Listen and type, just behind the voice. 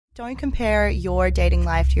Don't compare your dating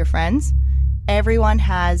life to your friends. Everyone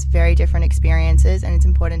has very different experiences, and it's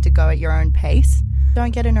important to go at your own pace.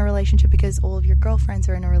 Don't get in a relationship because all of your girlfriends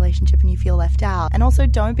are in a relationship and you feel left out. And also,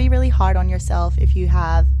 don't be really hard on yourself if you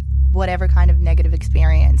have whatever kind of negative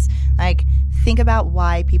experience. Like, think about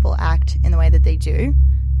why people act in the way that they do.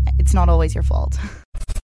 It's not always your fault.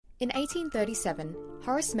 In 1837,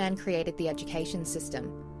 Horace Mann created the education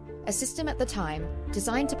system, a system at the time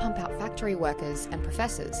designed to pump out factory workers and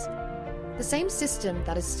professors. The same system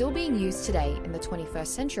that is still being used today in the 21st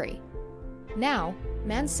century. Now,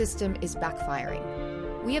 Mann's system is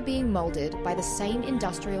backfiring. We are being moulded by the same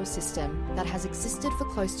industrial system that has existed for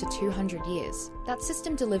close to 200 years. That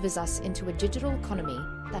system delivers us into a digital economy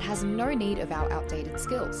that has no need of our outdated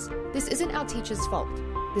skills. This isn't our teachers' fault.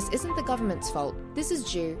 This isn't the government's fault. This is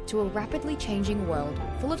due to a rapidly changing world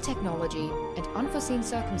full of technology and unforeseen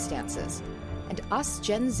circumstances. And us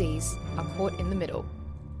Gen Zs are caught in the middle.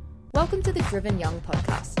 Welcome to the Driven Young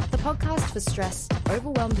Podcast, the podcast for stressed,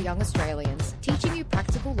 overwhelmed young Australians, teaching you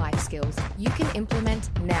practical life skills you can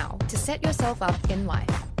implement now to set yourself up in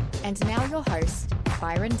life. And now your host,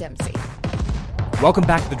 Byron Dempsey. Welcome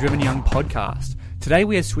back to the Driven Young Podcast. Today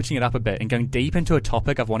we are switching it up a bit and going deep into a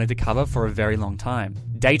topic I've wanted to cover for a very long time.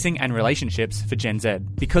 Dating and relationships for Gen Z.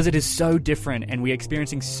 Because it is so different and we are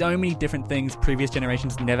experiencing so many different things previous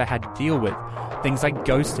generations never had to deal with. Things like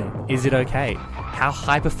ghosting. Is it okay? How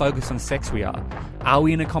hyper-focused on sex we are. Are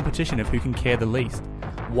we in a competition of who can care the least?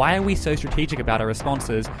 Why are we so strategic about our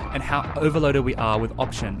responses and how overloaded we are with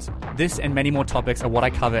options? This and many more topics are what I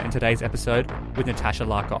cover in today's episode with Natasha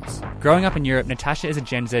Larkos. Growing up in Europe, Natasha is a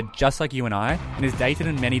Gen Z just like you and I and is dated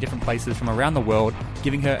in many different places from around the world,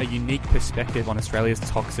 giving her a unique perspective on Australia's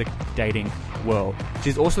toxic dating world.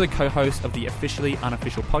 She's also the co-host of the Officially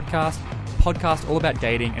Unofficial podcast all about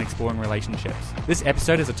dating and exploring relationships. This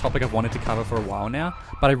episode is a topic I've wanted to cover for a while now,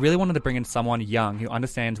 but I really wanted to bring in someone young who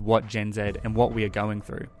understands what Gen Z and what we are going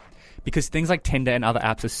through. Because things like Tinder and other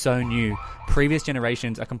apps are so new, previous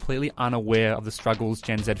generations are completely unaware of the struggles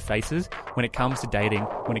Gen Z faces when it comes to dating,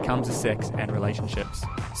 when it comes to sex and relationships.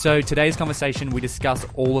 So today's conversation, we discuss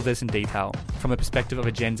all of this in detail from the perspective of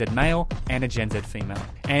a Gen Z male and a Gen Z female.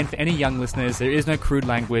 And for any young listeners, there is no crude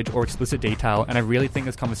language or explicit detail, and I really think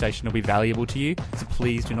this conversation will be valuable to you, so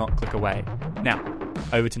please do not click away. Now,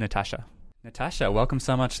 over to Natasha. Natasha, welcome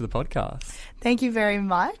so much to the podcast. Thank you very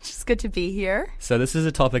much. It's good to be here. So this is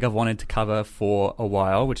a topic I've wanted to cover for a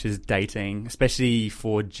while, which is dating, especially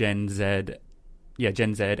for Gen Z and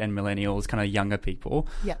millennials, kind of younger people.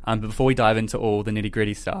 Yeah. But before we dive into all the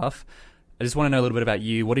nitty-gritty stuff, I just want to know a little bit about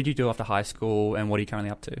you. What did you do after high school and what are you currently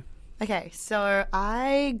up to? Okay, so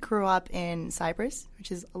I grew up in Cyprus,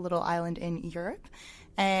 which is a little island in Europe.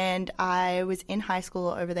 And I was in high school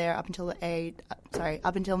over there up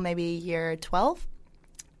until maybe year 12,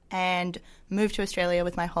 and moved to Australia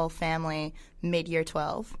with my whole family mid-year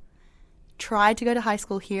 12. Tried to go to high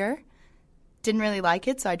school here, didn't really like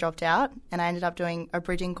it, so I dropped out, and I ended up doing a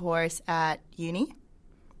bridging course at uni,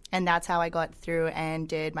 and that's how I got through and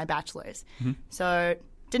did my bachelor's. Mm-hmm. So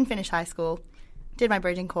didn't finish high school, did my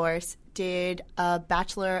bridging course, did a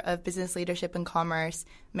Bachelor of Business Leadership and Commerce,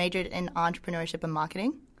 majored in entrepreneurship and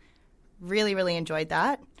marketing. Really, really enjoyed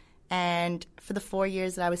that. And for the 4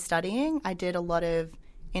 years that I was studying, I did a lot of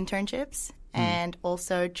internships and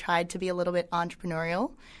also tried to be a little bit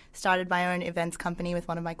entrepreneurial. Started my own events company with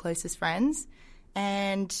one of my closest friends,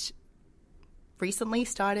 and recently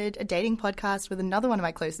started a dating podcast with another one of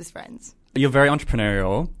my closest friends. You're very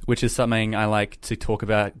entrepreneurial, which is something I like to talk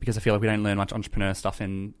about because I feel like we don't learn much entrepreneur stuff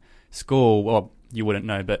in school. Well, you wouldn't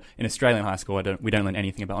know, but in Australian high school, we don't learn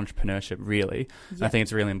anything about entrepreneurship, really. Yep. I think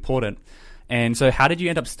it's really important. And so how did you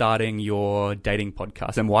end up starting your dating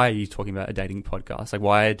podcast? And why are you talking about a dating podcast? Like,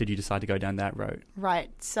 why did you decide to go down that road? Right.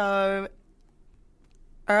 So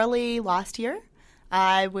early last year,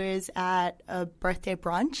 I was at a birthday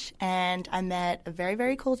brunch and I met a very,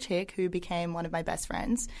 very cool chick who became one of my best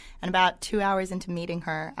friends. And about 2 hours into meeting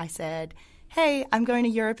her, I said, "Hey, I'm going to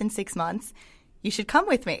Europe in 6 months. You should come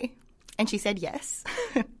with me." And she said yes.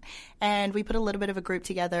 And we put a little bit of a group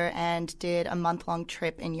together and did a month-long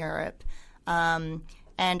trip in Europe.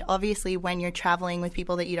 And obviously when you're traveling with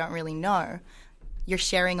people that you don't really know, you're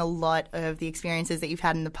sharing a lot of the experiences that you've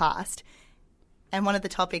had in the past. And one of the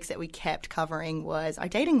topics that we kept covering was our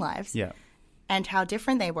dating lives. Yeah. And how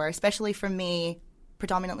different they were, especially for me,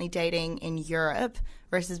 predominantly dating in Europe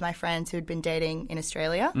versus my friends who had been dating in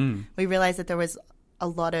Australia. We realized that there was a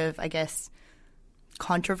lot of, I guess,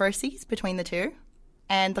 controversies between the two.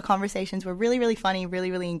 And the conversations were really, really funny,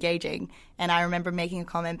 really, really engaging. And I remember making a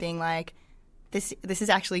comment being like, this is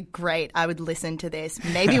actually great. I would listen to this.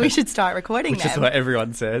 Maybe we should start recording Which them. is what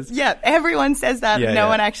everyone says. Yeah, everyone says that. Yeah, no yeah.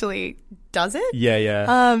 one actually does it.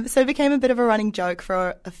 Yeah. So it became a bit of a running joke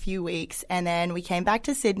for a few weeks. And then we came back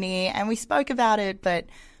to Sydney and we spoke about it, but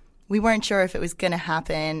we weren't sure if it was going to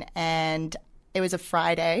happen. And it was a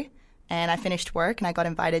Friday and I finished work and I got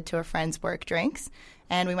invited to a friend's work drinks.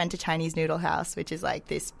 And we went to Chinese Noodle House, which is like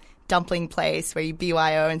this dumpling place where you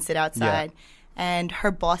BYO and sit outside. Yeah. And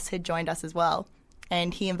her boss had joined us as well.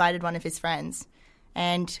 And he invited one of his friends.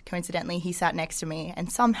 And coincidentally, he sat next to me. And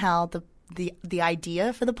somehow the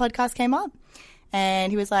idea for the podcast came up.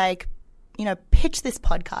 And he was like, pitch this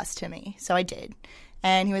podcast to me. So I did.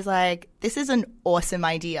 And he was like, this is an awesome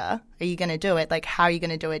idea. Are you going to do it? Like, how are you going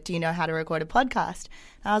to do it? Do you know how to record a podcast?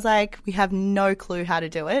 And I was like, we have no clue how to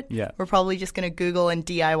do it. Yeah. We're probably just going to Google and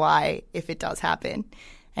DIY if it does happen.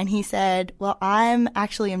 And he said, well, I'm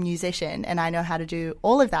actually a musician and I know how to do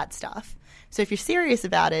all of that stuff. So if you're serious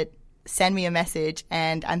about it, send me a message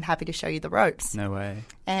and I'm happy to show you the ropes. No way.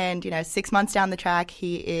 And, 6 months down the track,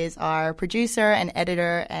 he is our producer and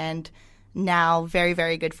editor and now very,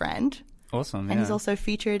 very good friend. Awesome. And he's also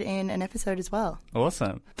featured in an episode as well.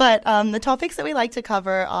 Awesome. But the topics that we like to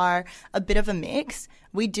cover are a bit of a mix.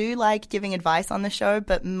 We do like giving advice on the show,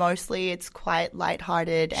 but mostly it's quite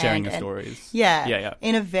lighthearted. Sharing the stories. Yeah. Yeah.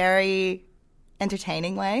 In a very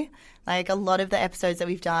entertaining way. Like a lot of the episodes that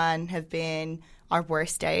we've done have been our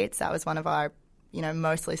worst dates. That was one of our,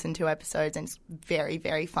 most listened to episodes and it's very,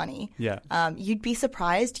 very funny. Yeah. You'd be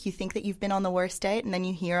surprised. You think that you've been on the worst date and then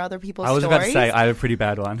you hear other people's I was stories. about to say, I have a pretty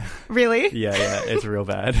bad one. Really? Yeah, it's real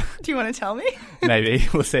bad. Do you want to tell me? Maybe.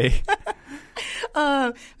 We'll see.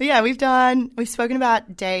 But yeah, we've spoken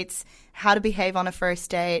about dates, how to behave on a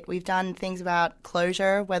first date. We've done things about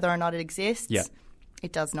closure, whether or not it exists. Yeah.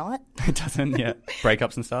 It does not. It doesn't, yeah.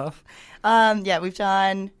 Breakups and stuff. We've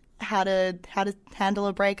done how to handle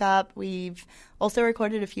a breakup. We've also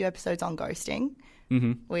recorded a few episodes on ghosting,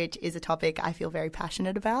 which is a topic I feel very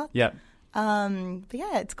passionate about. Yeah. But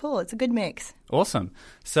yeah, it's cool. It's a good mix. Awesome.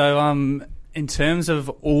 So in terms of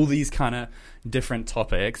all these kind of different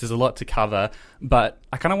topics, there's a lot to cover, but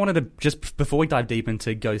I kind of wanted to, just before we dive deep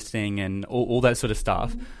into ghosting and all that sort of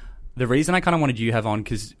stuff, the reason I kind of wanted you to have on,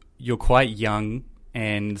 because you're quite young,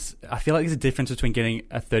 and I feel like there's a difference between getting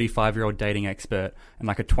a 35-year-old dating expert and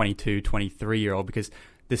like a 22, 23-year-old, because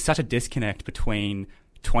there's such a disconnect between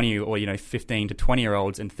 20 or 15 to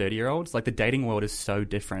 20-year-olds and 30-year-olds. Like the dating world is so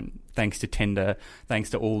different thanks to Tinder,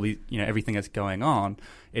 thanks to all the everything that's going on.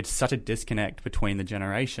 It's such a disconnect between the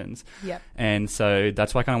generations. Yep. And so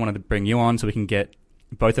that's why I kind of wanted to bring you on so we can get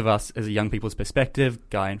both of us as a young people's perspective,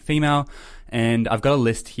 guy and female. And I've got a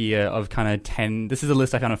list here of kind of 10. This is a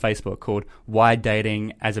list I found on Facebook called Why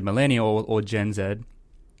Dating as a Millennial or Gen Z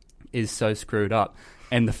is So Screwed Up.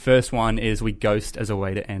 And the first one is we ghost as a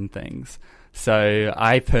way to end things. So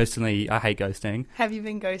I hate ghosting. Have you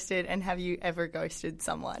been ghosted and have you ever ghosted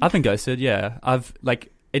someone? I've been ghosted, yeah.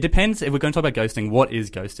 It depends. If we're going to talk about ghosting, what is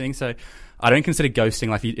ghosting? So I don't consider ghosting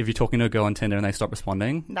like if you're talking to a girl on Tinder and they stop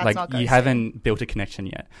responding. That's not ghosting. You haven't built a connection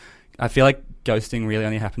yet. I feel like ghosting really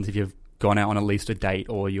only happens if you've gone out on at least a date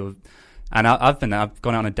or you've... And I've been there. I've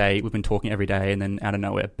gone out on a date, we've been talking every day, and then out of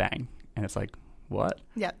nowhere, bang. And it's like, what?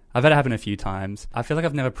 Yeah. I've had it happen a few times. I feel like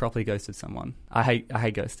I've never properly ghosted someone. I hate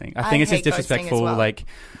ghosting. I think it's just disrespectful. Well.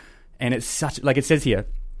 And it's such, it says here,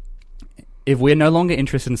 if we're no longer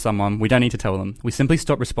interested in someone, we don't need to tell them. We simply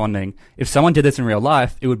stop responding. If someone did this in real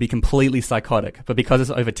life, it would be completely psychotic. But because it's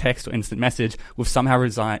over text or instant message, we've somehow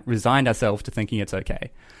resigned ourselves to thinking it's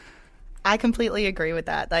okay. I completely agree with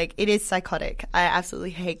that. It is psychotic. I absolutely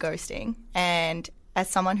hate ghosting. And as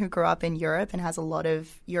someone who grew up in Europe and has a lot of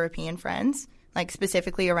European friends,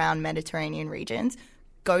 specifically around Mediterranean regions,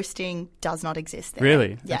 ghosting does not exist there.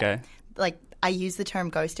 Really? Yeah. Okay. I use the term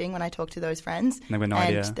ghosting when I talk to those friends. They have no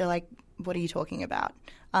idea. And they're like, what are you talking about?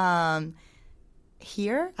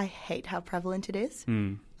 Here, I hate how prevalent it is.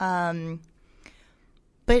 But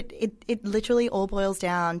it literally all boils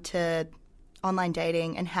down to online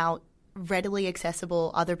dating and how readily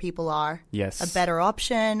accessible other people are. Yes. A better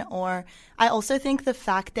option. Or I also think the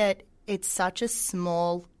fact that it's such a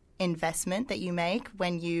small investment that you make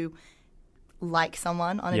when you like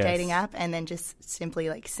someone on a Yes. dating app and then just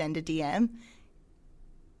simply send a DM,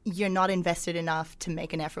 you're not invested enough to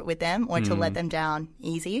make an effort with them or to let them down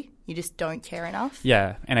easy. You just don't care enough.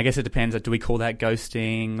 Yeah, and I guess it depends. Do we call that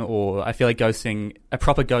ghosting? Or I feel like ghosting, a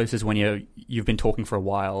proper ghost is when you've been talking for a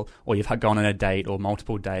while or you've gone on a date or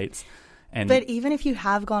multiple dates. But even if you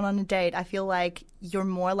have gone on a date, I feel like you're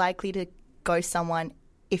more likely to ghost someone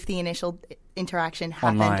if the initial interaction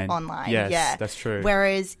happened online. Yes, yeah, that's true.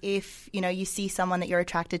 Whereas if, you see someone that you're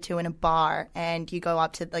attracted to in a bar and you go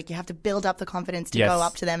up to, you have to build up the confidence to Yes. go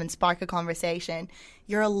up to them and spark a conversation,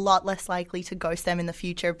 you're a lot less likely to ghost them in the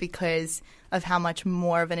future because of how much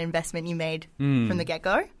more of an investment you made from the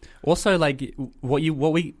get-go. Also, like,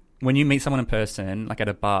 when you meet someone in person, like at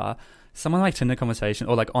a bar, someone like Tinder conversation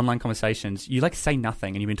or like online conversations, you like say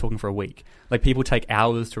nothing and you've been talking for a week. Like people take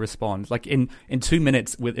hours to respond. Like in 2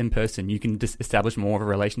 minutes with in person, you can just establish more of a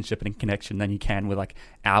relationship and a connection than you can with like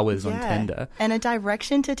hours on Tinder. And a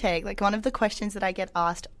direction to take. Like one of the questions that I get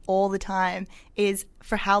asked all the time is,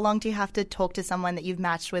 for how long do you have to talk to someone that you've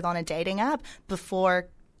matched with on a dating app before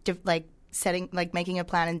making a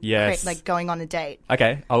plan and Yes. going on a date?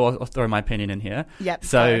 Okay, I'll throw my opinion in here. Yep.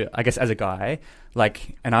 So I guess as a guy,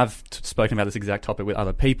 and I've spoken about this exact topic with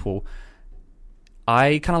other people,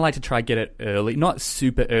 I kind of like to try get it early, not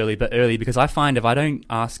super early, but early, because I find if I don't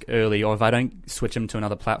ask early or if I don't switch them to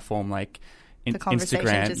another platform like The conversation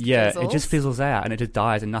Instagram, just it just fizzles out and it just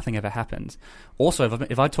dies and nothing ever happens. Also,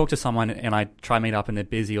 if I talk to someone and I try meet up and they're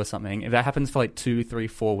busy or something, if that happens for like 2, 3,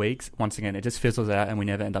 4 weeks, once again, it just fizzles out and we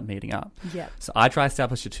never end up meeting up. Yeah. So I try to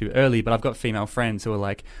establish it too early, but I've got female friends who are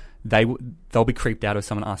like, they'll be creeped out if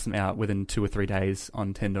someone asks them out within 2 or 3 days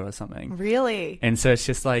on Tinder or something. Really? And so it's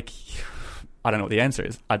just like, I don't know what the answer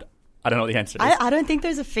is. I don't know what the answer is. I don't think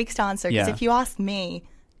there's a fixed answer, because Yeah. if you ask me,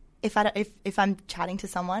 if I'm chatting to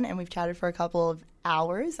someone and we've chatted for a couple of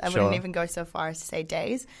hours, I Sure. wouldn't even go so far as to say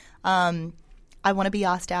days. I want to be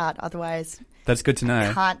asked out, otherwise That's good to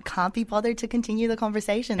know. can't be bothered to continue the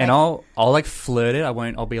conversation. And I'll like flirt it.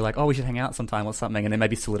 I'll be like, oh, we should hang out sometime or something, and then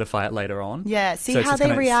maybe solidify it later on. Yeah, see So it's how just they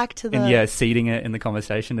kinda react to the... And yeah, seeding it in the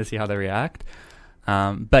conversation to see how they react.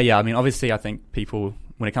 But yeah, I mean, obviously, I think people,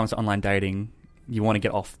 when it comes to online dating, you want to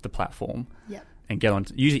get off the platform. Yep. And get on.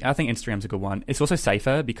 Usually, I think Instagram's a good one. It's also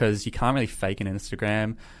safer because you can't really fake an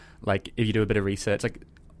Instagram. Like, if you do a bit of research, like,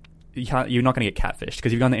 you're not going to get catfished, because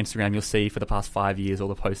if you go on the Instagram, you'll see for the past 5 years all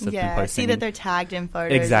the posts they've been posting. See that they're tagged in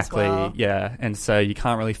photos Exactly, as well. yeah. And so you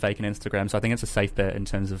can't really fake an Instagram. So I think it's a safe bet in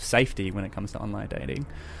terms of safety when it comes to online dating.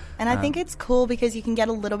 And I think it's cool because you can get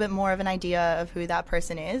a little bit more of an idea of who that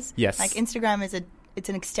person is. Yes. Like Instagram it's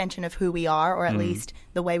an extension of who we are, or at least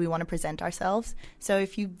the way we want to present ourselves. So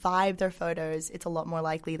if you vibe their photos, it's a lot more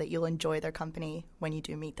likely that you'll enjoy their company when you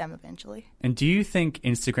do meet them eventually. And do you think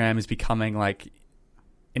Instagram is becoming like,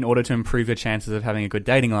 in order to improve your chances of having a good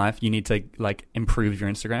dating life, you need to like improve your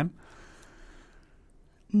Instagram?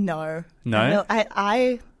 No. No?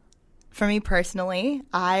 I for me personally,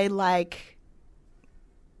 I'm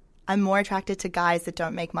more attracted to guys that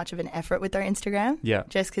don't make much of an effort with their Instagram. Yeah.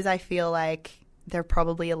 Just because I feel like they're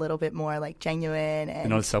probably a little bit more like genuine and They're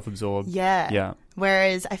not as self-absorbed. yeah. Yeah.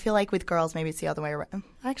 Whereas I feel like with girls, maybe it's the other way around.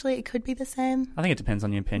 Actually, it could be the same. I think it depends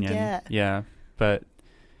on your opinion. Yeah. Yeah. But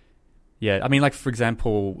yeah, I mean, like, for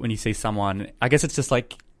example, when you see someone, I guess it's just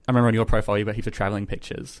like, I remember on your profile, you've got heaps of traveling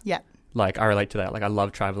pictures. Yeah. Like, I relate to that. Like, I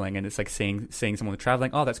love traveling, and it's like seeing someone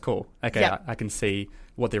traveling. Oh, that's cool. Okay, Yeah. I can see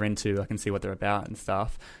what they're into. I can see what they're about and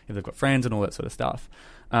stuff. If they've got friends and all that sort of stuff.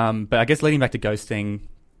 But I guess leading back to ghosting,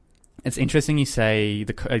 it's interesting you say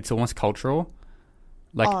it's almost cultural.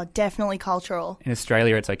 Like, Oh, definitely cultural. in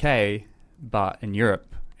Australia, it's okay, but in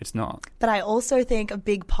Europe, it's not. But I also think a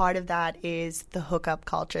big part of that is the hookup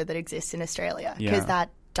culture that exists in Australia, because Yeah. that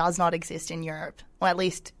does not exist in Europe, or at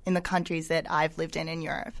least in the countries that I've lived in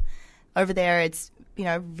Europe. Over there, it's,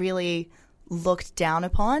 really looked down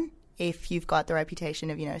upon if you've got the reputation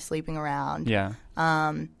of, sleeping around. Yeah.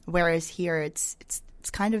 Whereas here, it's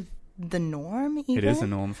kind of the norm, even. It is the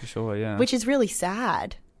norm for sure, yeah. Which is really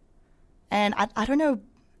sad. And I don't know,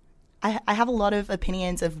 I have a lot of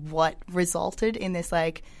opinions of what resulted in this,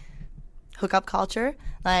 like, hookup culture.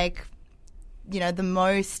 Like, the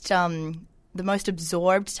most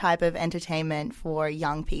absorbed type of entertainment for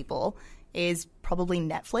young people is probably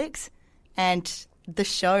Netflix. And the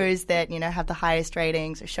shows that, have the highest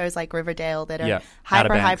ratings are shows like Riverdale that are Yeah. Outer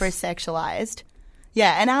Banks. hyper sexualized.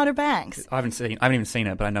 Yeah, and Outer Banks. I haven't even seen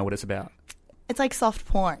it, but I know what it's about. It's like soft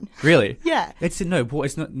porn. Really? Yeah. It's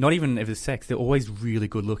not even if it's sex. They're always really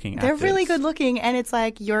good looking actors. They're really good looking, and it's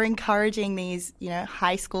like you're encouraging these,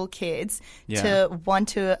 high school kids Yeah. to want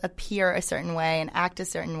to appear a certain way and act a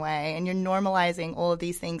certain way, and you're normalizing all of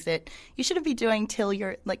these things that you shouldn't be doing until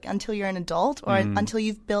you're an adult, or until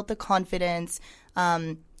you've built the confidence,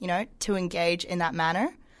 to engage in that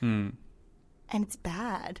manner. And it's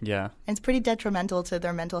bad. Yeah. And it's pretty detrimental to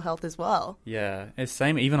their mental health as well. Yeah. It's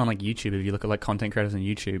same even on like YouTube. If you look at like content creators on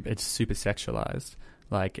YouTube, it's super sexualized.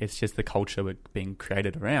 Like, it's just the culture we're being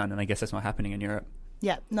created around, and I guess that's not happening in Europe.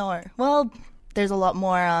 Yeah, no. Well, there's a lot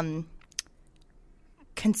more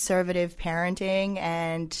conservative parenting,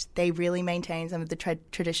 and they really maintain some of the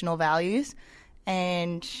traditional values.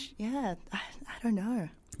 And yeah, I don't know.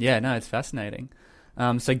 Yeah, no, it's fascinating.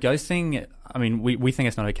 So ghosting, I mean, we think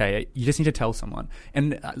it's not okay. You just need to tell someone.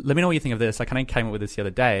 And let me know what you think of this. I kind of came up with this the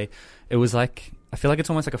other day. It was like, I feel like it's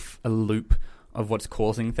almost like a loop of what's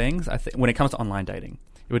causing things. I think when it comes to online dating,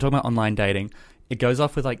 if we're talking about online dating, it goes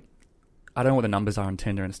off with like, I don't know what the numbers are on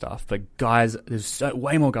Tinder and stuff, but guys, there's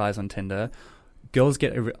way more guys on Tinder. Girls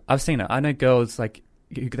get, I've seen it. I know girls, like,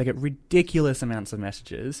 they get ridiculous amounts of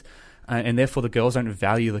messages. And therefore the girls don't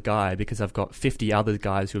value the guy because I've got 50 other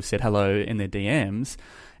guys who have said hello in their DMs.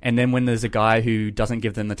 And then when there's a guy who doesn't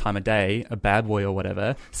give them the time of day, a bad boy or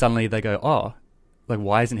whatever, suddenly they go, oh, like,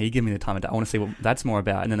 why isn't he giving me the time of day? I want to see what that's more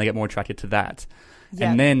about. And then they get more attracted to that. Yep.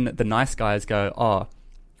 And then the nice guys go, oh,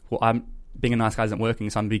 well, being a nice guy isn't working,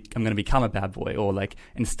 so I'm going to become a bad boy, or like,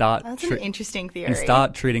 and start. That's an interesting theory. And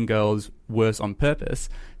start treating girls worse on purpose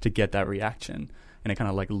to get that reaction. And it kind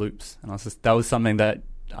of like loops. And that was something that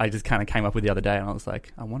I just kind of came up with the other day, and I was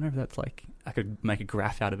like, I wonder if that's like, I could make a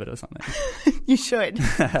graph out of it or something. You should.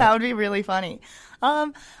 That would be really funny.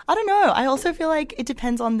 I don't know. I also feel like it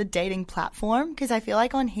depends on the dating platform, because I feel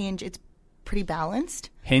like on Hinge it's pretty balanced.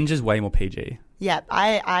 Hinge is way more PG. Yeah,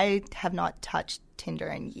 I have not touched Tinder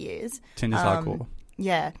in years. Tinder's hardcore.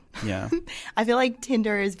 Yeah. Yeah. I feel like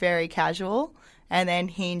Tinder is very casual, and then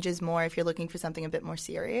Hinge is more if you're looking for something a bit more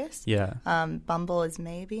serious. Yeah. Bumble is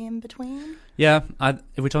maybe in between. Yeah. If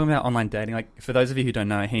we're talking about online dating, like, for those of you who don't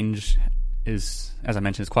know, Hinge is, as I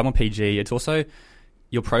mentioned, it's quite more PG. It's also,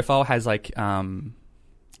 your profile has like...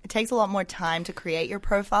 it takes a lot more time to create your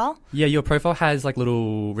profile. Yeah, your profile has like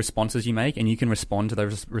little responses you make, and you can respond to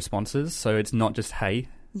those responses. So it's not just, hey.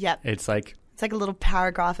 Yep. It's like a little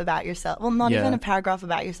paragraph about yourself. Well, not even a paragraph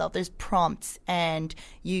about yourself. There's prompts, and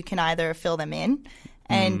you can either fill them in,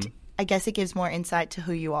 and I guess it gives more insight to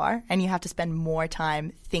who you are, and you have to spend more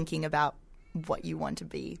time thinking about what you want to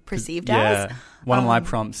be perceived as. Yeah. One of my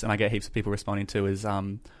prompts, and I get heaps of people responding to, is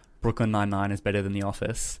Brooklyn Nine-Nine is better than The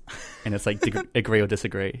Office. And it's like, agree or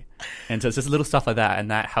disagree. And so it's just little stuff like that,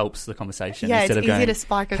 and that helps the conversation. Yeah, instead it's of easy going, to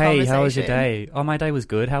spark a hey, conversation. how was your day? Oh, my day was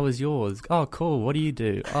good. How was yours? Oh, cool. What do you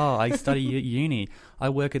do? Oh, I study at uni. I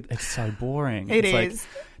work at... It's so boring. It is. Like,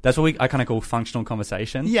 that's what I kind of call functional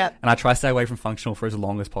conversation. Yep. And I try to stay away from functional for as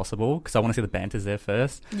long as possible, because I want to see the banters there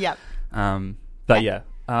first. Yep. But yeah,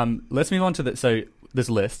 let's move on to this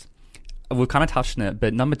list. We've kind of touched on it,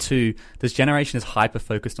 but number 2, this generation is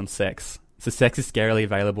hyper-focused on sex. So sex is scarily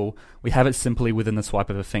available. We have it simply within the swipe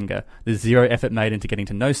of a finger. There's zero effort made into getting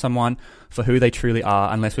to know someone for who they truly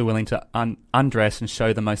are, unless we're willing to undress and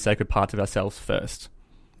show the most sacred parts of ourselves first.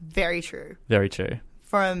 Very true. Very true.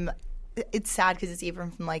 It's sad because it's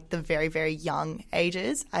even from like the very, very young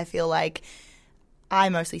ages. I feel like I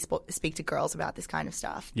mostly speak to girls about this kind of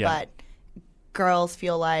stuff, but girls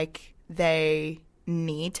feel like they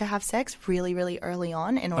need to have sex really, really early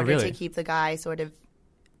on in order to keep the guy sort of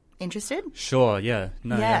interested. Sure, yeah.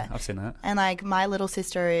 No, yeah, I've seen that. And like my little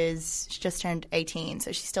sister she just turned 18,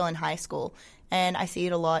 so she's still in high school. And I see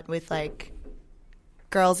it a lot with like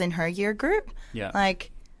girls in her year group. Yeah.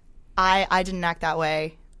 Like I didn't act that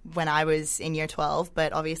way when I was in year 12,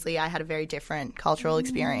 but obviously I had a very different cultural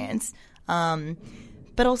experience.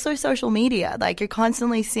 But also social media. Like, you're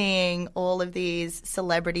constantly seeing all of these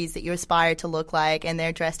celebrities that you aspire to look like, and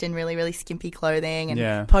they're dressed in really, really skimpy clothing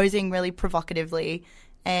and posing really provocatively.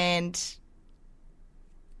 And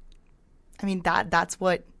I mean, that's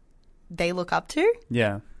what they look up to.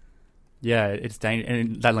 Yeah. Yeah, it's dangerous.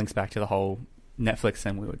 And that links back to the whole Netflix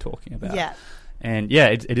thing we were talking about. Yeah. And yeah,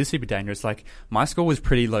 it is super dangerous. Like, my school was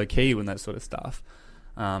pretty low key with that sort of stuff.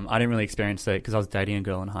 I didn't really experience it because I was dating a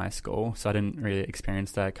girl in high school, so I didn't really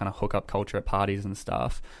experience that kind of hookup culture at parties and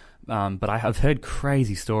stuff. But I have heard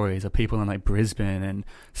crazy stories of people in like Brisbane and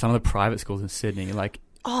some of the private schools in Sydney, like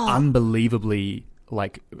unbelievably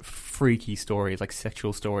like freaky stories, like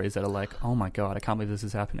sexual stories that are like, oh my God, I can't believe this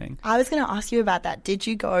is happening. I was going to ask you about that. Did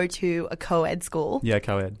you go to a co-ed school? Yeah,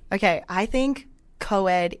 co-ed. Okay, I think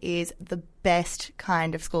co-ed is the best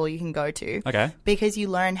kind of school you can go to. Okay. Because you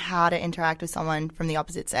learn how to interact with someone from the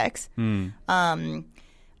opposite sex.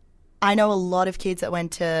 I know a lot of kids that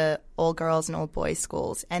went to all girls and all boys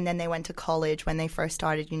schools, and then they went to college when they first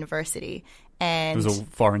started university. And it was a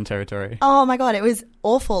foreign territory. Oh my God, it was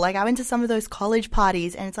awful. Like, I went to some of those college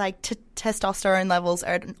parties, and it's like testosterone levels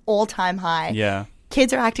are at an all-time high. Yeah.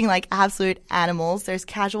 Kids are acting like absolute animals. There's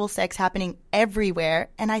casual sex happening everywhere.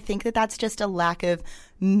 And I think that that's just a lack of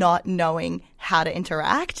not knowing how to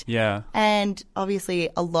interact. Yeah. And obviously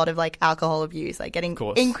a lot of like alcohol abuse, like getting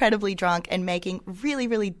incredibly drunk and making really,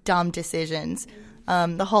 really dumb decisions.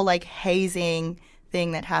 The whole like hazing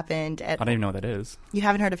thing that happened at... I don't even know what that is. You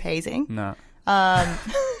haven't heard of hazing? No.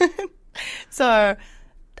 So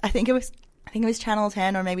I think it was Channel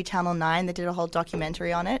 10 or maybe Channel 9 that did a whole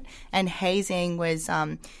documentary on it. And hazing was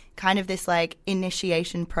kind of this like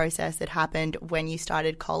initiation process that happened when you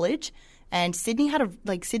started college. And Sydney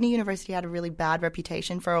University had a really bad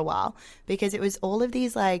reputation for a while because it was all of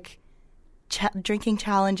these like drinking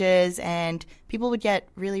challenges, and people would get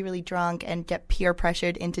really, really drunk and get peer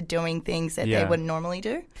pressured into doing things that they wouldn't normally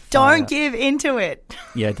do. Don't give into it.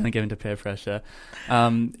 Yeah, don't give into peer pressure.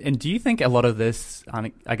 And do you think a lot of this,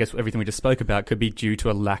 I guess everything we just spoke about, could be due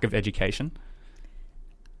to a lack of education?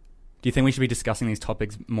 Do you think we should be discussing these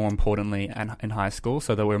topics more importantly in high school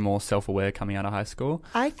so that we're more self-aware coming out of high school?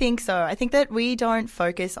 I think so. I think that we don't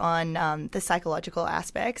focus on the psychological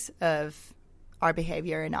aspects of our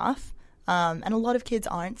behavior enough. And a lot of kids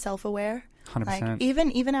aren't self-aware. 100%. Like,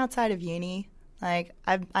 even outside of uni, like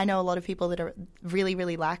I know a lot of people that are really,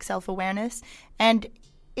 really lack self-awareness, and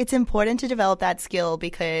it's important to develop that skill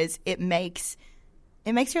because it makes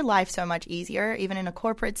your life so much easier, even in a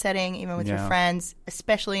corporate setting, even with your friends,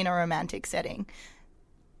 especially in a romantic setting,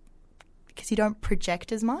 because you don't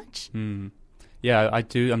project as much. Yeah, I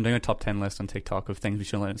do. I'm doing a top 10 list on TikTok of things we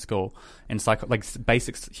should learn at school. And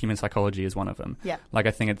basic human psychology is one of them. Yeah. Like,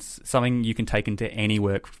 I think it's something you can take into any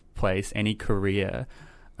workplace, any career.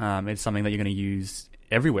 It's something that you're going to use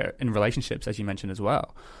everywhere in relationships, as you mentioned as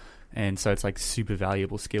well. And so it's like super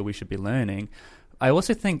valuable skill we should be learning. I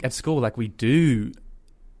also think at school, like, we do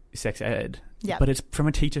sex ed, but it's from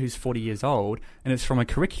a teacher who's 40 years old, and it's from a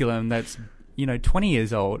curriculum that's, 20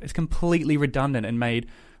 years old. It's completely redundant and made...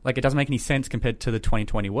 Like, it doesn't make any sense compared to the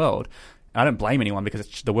 2020 world. I don't blame anyone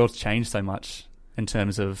because the world's changed so much in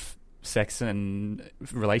terms of sex and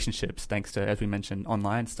relationships, thanks to, as we mentioned,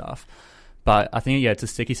 online stuff. But I think, it's a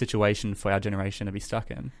sticky situation for our generation to be stuck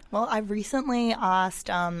in. Well, I recently asked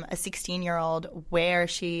a 16-year-old where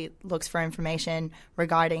she looks for information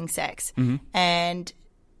regarding sex. Mm-hmm. And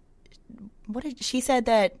she said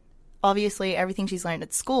that obviously everything she's learned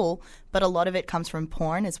at school, but a lot of it comes from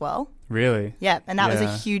porn as well. Really? Yeah, and that was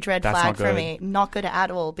a huge red flag for me. Not good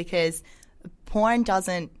at all, because porn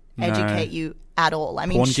doesn't educate you at all. I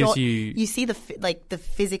mean, porn gives you see the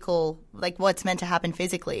physical, like what's meant to happen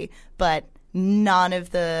physically, but none of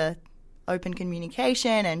the open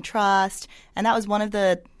communication and trust. And that was one of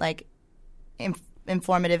the like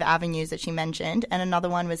informative avenues that she mentioned. And another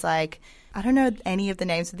one was like, I don't know any of the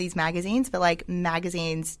names of these magazines, but like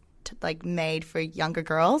magazines like made for younger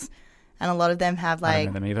girls, and a lot of them have like, I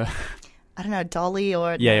don't know them either. I don't know, Dolly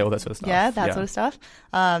or... Yeah, all that sort of stuff. Yeah, that sort of stuff.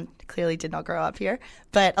 Clearly did not grow up here.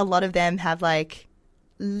 But a lot of them have like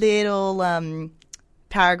little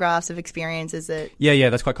paragraphs of experiences that... Yeah,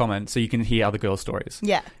 that's quite common. So you can hear other girls' stories.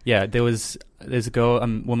 Yeah. Yeah, there's a girl, a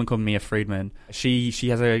woman called Mia Friedman. She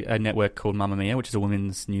has a network called Mamma Mia, which is a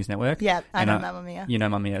women's news network. Yeah, I know Mamma Mia. You know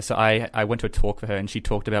Mamma Mia. So I went to a talk for her, and she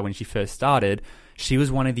talked about when she first started, she was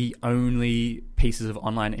one of the only pieces of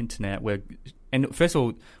online internet where... And first of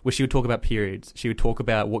all, where she would talk about periods, she would talk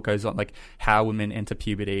about what goes on, like how women enter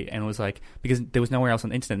puberty, and it was like, because there was nowhere else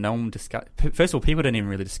on the internet, no one discussed. First of all, people didn't even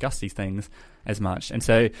really discuss these things as much, and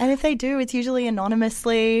so. And if they do, it's usually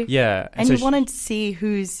anonymously. Yeah, and so you want to see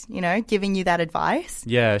who's giving you that advice.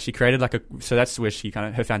 Yeah, she created so that's where she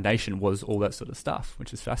her foundation was all that sort of stuff,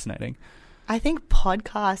 which is fascinating. I think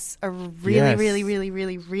podcasts are really, really, really,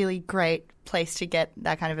 really, really great place to get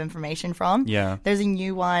that kind of information from. Yeah. There's a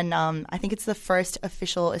new one. I think it's the first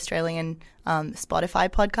official Australian Spotify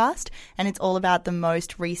podcast, and it's all about the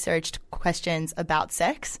most researched questions about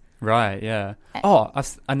sex. Right, yeah.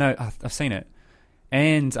 I've seen it.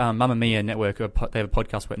 And Mamma Mia Network, they have a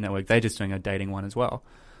podcast network. They're just doing a dating one as well.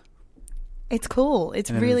 It's cool.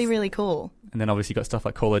 It's really, really cool. And then obviously you got stuff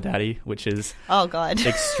like Call Her Daddy, which is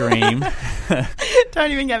extreme.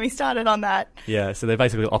 Don't even get me started on that. Yeah, so they're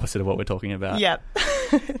basically the opposite of what we're talking about. Yep.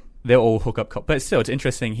 They're all hookup but still, it's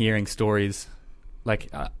interesting hearing stories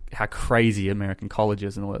like how crazy American college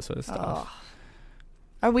is and all that sort of stuff. Oh.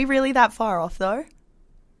 Are we really that far off though?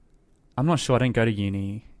 I'm not sure. I didn't go to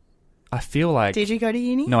uni. I feel like... Did you go to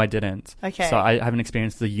uni? No, I didn't. Okay. So I haven't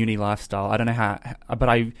experienced the uni lifestyle. I don't know how...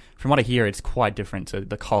 But from what I hear, it's quite different to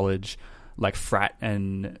the college, like frat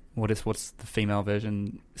and... What's the female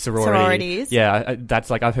version? Sororities. Yeah, that's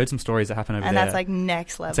like... I've heard some stories that happen over there. And that's like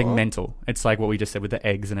next level. It's like mental. It's like what we just said with the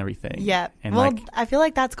eggs and everything. Yeah. And well, I feel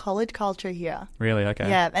like that's college culture here. Really? Okay.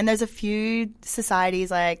 Yeah, and there's a few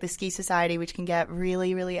societies like the Ski Society which can get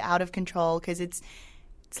really, really out of control because it's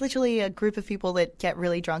literally a group of people that get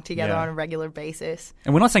really drunk together on a regular basis.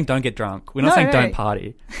 And we're not saying don't get drunk. We're not saying don't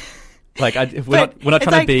party. Like, we're But not it's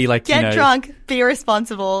trying to be like, get drunk, be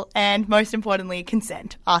responsible, and most importantly,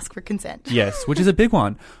 consent. Ask for consent. Yes, which is a big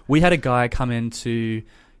one. We had a guy come into...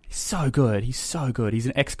 He's so good. He's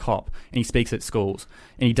an ex-cop, and he speaks at schools,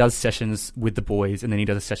 and he does sessions with the boys, and then he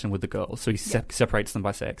does a session with the girls. So he separates them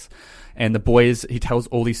by sex. And the boys, he tells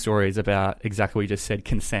all these stories about exactly what you just said,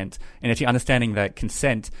 consent. And actually understanding that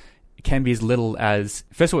consent can be as little as,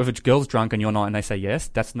 first of all, if a girl's drunk and you're not, and they say yes,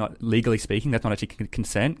 that's not, legally speaking, that's not actually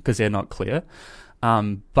consent, because they're not clear.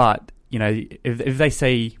 But, if they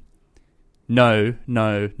say no,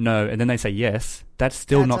 and then they say yes, that's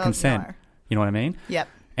still not consent. No. You know what I mean? Yep.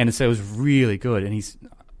 And so it was really good, and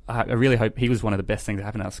I really hope he was one of the best things that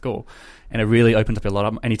happened at our school, and it really opened up a lot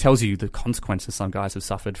of, and he tells you the consequences some guys have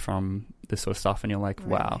suffered from this sort of stuff, and you're like,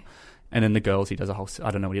 wow. And then the girls, he does a whole,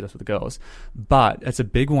 I don't know what he does with the girls, but it's a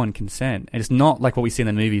big one, consent. And it's not like what we see in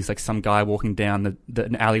the movies, like some guy walking down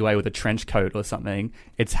an alleyway with a trench coat or something.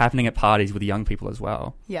 It's happening at parties with the young people as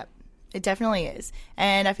well. Yep, it definitely is.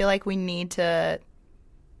 And I feel like we need to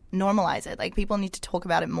normalize it. Like, people need to talk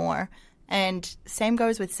about it more. And same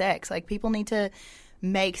goes with sex. Like, people need to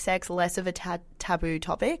make sex less of a taboo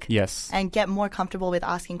topic. Yes. And get more comfortable with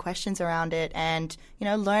asking questions around it and,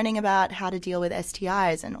 learning about how to deal with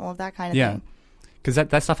STIs and all of that kind of thing. Yeah. Because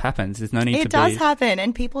that stuff happens. There's no need to be... It does happen,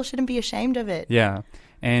 and people shouldn't be ashamed of it. Yeah.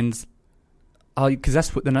 And... because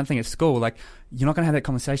that's another thing at school. Like, you're not going to have that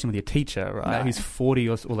conversation with your teacher, right? No. Who's 40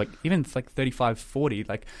 or like, even like 35, 40.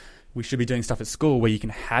 Like, we should be doing stuff at school where you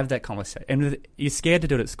can have that conversation. And you're scared to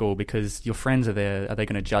do it at school because your friends are there. Are they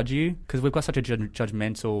going to judge you? Because we've got such a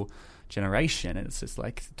judgmental generation. And it's just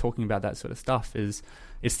like talking about that sort of stuff is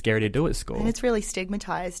scary to do at school. And it's really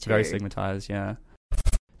stigmatized too. Very stigmatized, yeah.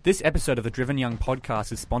 This episode of the Driven Young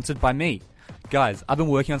podcast is sponsored by me. Guys, I've been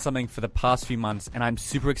working on something for the past few months, and I'm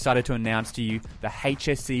super excited to announce to you the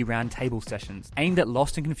HSC Roundtable Sessions. Aimed at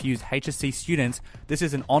lost and confused HSC students, this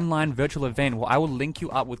is an online virtual event where I will link you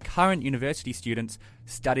up with current university students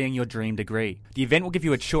studying your dream degree. The event will give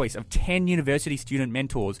you a choice of 10 university student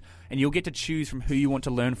mentors, and you'll get to choose from who you want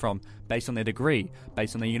to learn from based on their degree,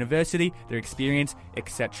 based on their university, their experience,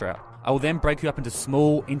 etc. I will then break you up into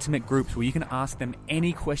small, intimate groups where you can ask them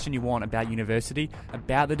any question you want about university,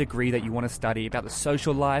 about the degree that you want to study, about the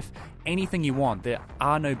social life, anything you want. There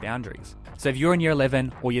are no boundaries. So if you're in year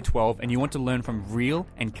 11 or year 12 and you want to learn from real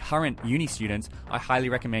and current uni students, I highly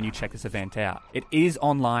recommend you check this event out. It is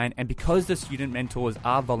online, and because the student mentors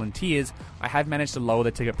are volunteers, I have managed to lower the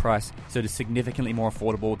ticket price so it is significantly more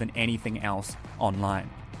affordable than anything else online.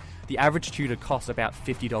 The average tutor costs about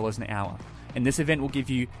 $50 an hour. And this event will give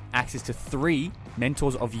you access to 3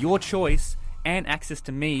 mentors of your choice and access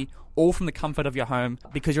to me, all from the comfort of your home.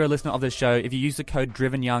 Because you're a listener of the show, if you use the code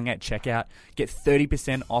DrivenYoung at checkout, get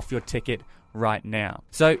 30% off your ticket right now.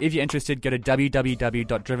 So if you're interested, go to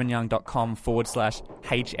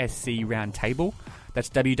www.drivenyoung.com/HSC Roundtable. That's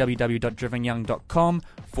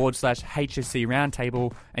www.drivenyoung.com/HSC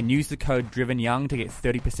Roundtable and use the code DrivenYoung to get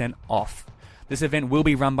 30% off. This event will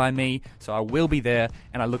be run by me, so I will be there,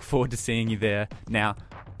 and I look forward to seeing you there. Now,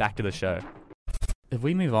 back to the show. If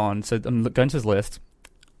we move on, so I'm going to this list.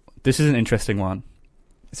 This is an interesting one.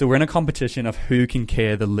 So we're in a competition of who can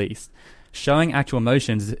care the least. Showing actual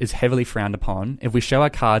emotions is heavily frowned upon. If we show our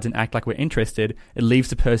cards and act like we're interested, it leaves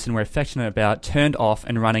the person we're affectionate about turned off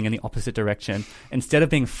and running in the opposite direction, instead of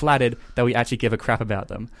being flattered that we actually give a crap about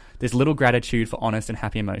them. There's little gratitude for honest and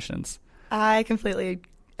happy emotions. I completely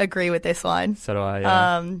agree with this one. So do I,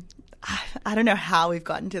 yeah. I don't know how we've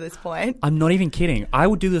gotten to this point. I'm not even kidding. I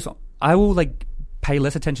would do this. I will pay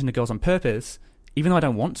less attention to girls on purpose, even though I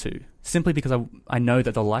don't want to, simply because I know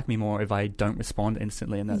that they'll like me more if I don't respond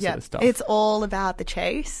instantly and that sort of stuff. It's all about the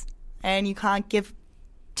chase, and you can't give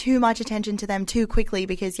too much attention to them too quickly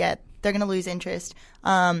because they're going to lose interest.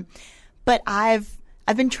 But I've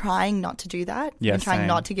been trying not to do that. Yeah, and trying same.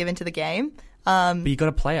 not to give into the game. But you got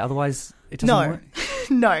to play it, otherwise it doesn't work.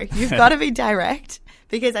 No, you've got to be direct,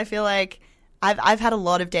 because I feel like I've had a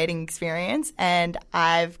lot of dating experience, and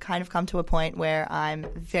I've kind of come to a point where I'm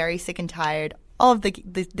very sick and tired of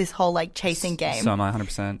this whole chasing game. So am I,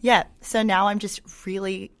 100%. Yeah. So now I'm just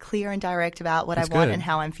really clear and direct about what I want and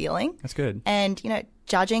how I'm feeling. That's good. And,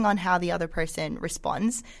 judging on how the other person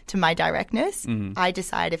responds to my directness, I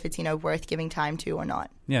decide if it's, worth giving time to or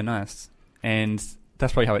not. Yeah, nice. And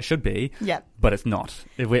that's probably how it should be. Yeah. But it's not.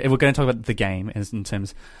 If we're going to talk about the game in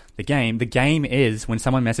terms the game is when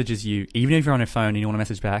someone messages you, even if you're on your phone and you want to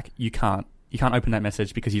message back, you can't open that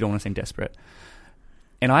message because you don't want to seem desperate.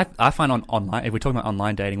 And I find online, if we're talking about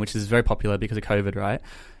online dating, which is very popular because of COVID, right?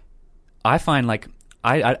 I find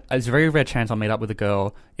it's a very rare chance I'll meet up with a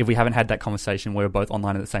girl if we haven't had that conversation where we're both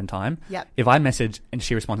online at the same time. Yep. If I message and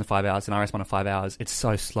she responds in 5 hours and I respond in 5 hours, it's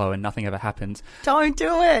so slow and nothing ever happens. Don't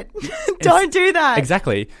do it. Don't do that.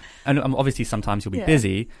 Exactly. And obviously sometimes you'll be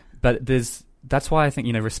busy, but that's why I think,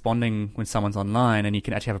 you know, responding when someone's online and you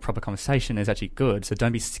can actually have a proper conversation is actually good. So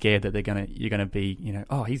don't be scared that you're gonna be, you know,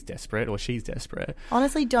 oh, he's desperate or she's desperate.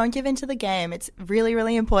 Honestly, don't give into the game. It's really,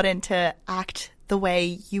 really important to act the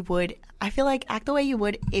way you would. I feel like act the way you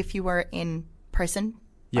would if you were in person.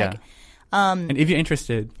 Yeah. Like, and if you're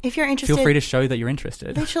interested, feel free to show that you're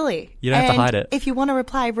interested. Literally. You don't have to hide it. If you want to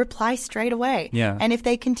reply straight away. Yeah. And if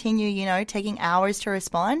they continue, you know, taking hours to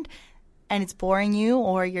respond and it's boring you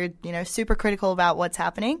or you're, you know, super critical about what's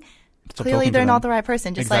happening, clearly they're not the right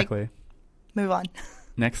person. Just like move on.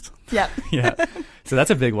 Next. Yeah. Yeah. So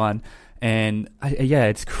that's a big one. And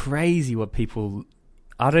it's crazy what people,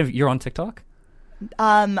 I don't know, you're on TikTok?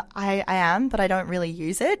 I am, but I don't really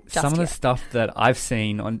use it. Some of the stuff that I've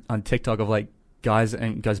seen on TikTok of like guys,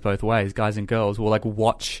 and it goes both ways, guys and girls will like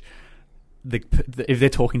watch if they're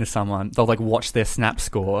talking to someone, they'll like watch their snap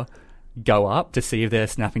score go up to see if they're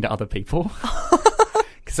snapping to other people.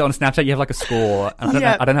 So on Snapchat, you have like a score. And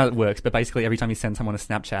I don't know how it works, but basically every time you send someone a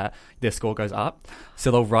Snapchat, their score goes up. So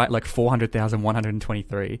they'll write like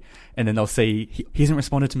 400,123, and then they'll see he hasn't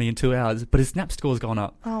responded to me in 2 hours, but his Snap score's gone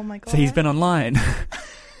up. Oh my God. So he's been online.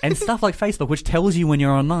 And stuff like Facebook, which tells you when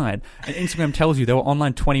you're online. And Instagram tells you they were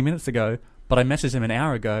online 20 minutes ago, but I messaged them an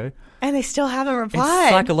hour ago. And they still haven't replied.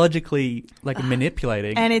 It's psychologically like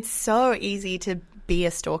manipulating. And it's so easy to be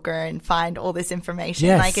a stalker and find all this information.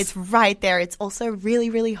 Yes. Like it's right there. It's also really,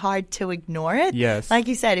 really hard to ignore it. Yes. Like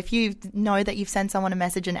you said, if you know that you've sent someone a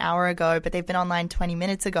message an hour ago, but they've been online 20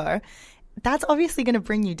 minutes ago, that's obviously going to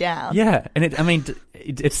bring you down. Yeah. And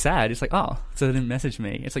it's sad. It's like, oh, so they didn't message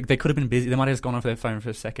me. It's like they could have been busy. They might have just gone off their phone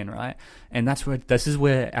for a second, right? And this is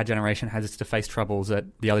where our generation has to face troubles that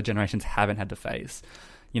the other generations haven't had to face.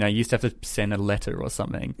 You know, you used to have to send a letter or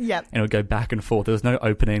something. Yep. And it would go back and forth. There was no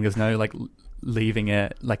opening. There was no like leaving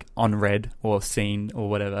it like unread or seen or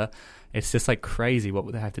whatever. It's just like crazy what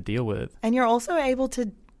they have to deal with. And you're also able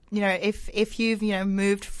to, you know, if you've, you know,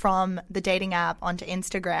 moved from the dating app onto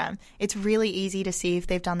Instagram, it's really easy to see if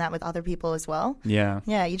they've done that with other people as well. Yeah.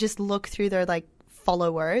 Yeah, you just look through their like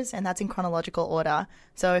followers, and that's in chronological order.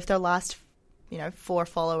 So if their last, you know, 4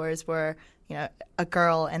 followers were, you know, a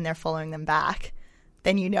girl and they're following them back,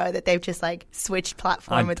 then you know that they've just like switched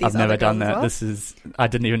platform with these I've never other girls done that. well. I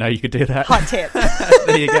didn't even know you could do that. Hot tip.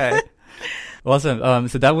 There you go. Awesome.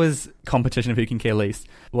 So that was competition of who can care least.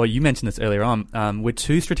 Well, you mentioned this earlier on. We're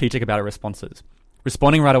too strategic about our responses.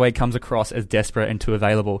 Responding right away comes across as desperate and too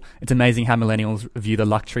available. It's amazing how millennials view the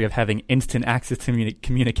luxury of having instant access to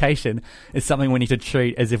communication as something we need to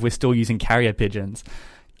treat as if we're still using carrier pigeons.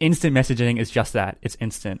 Instant messaging is just that. It's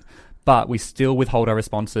instant. But we still withhold our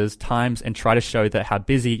responses, times, and try to show that how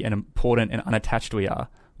busy and important and unattached we are.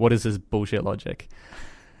 What is this bullshit logic?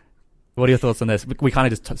 What are your thoughts on this? We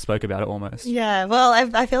kind of just spoke about it almost. Yeah, well,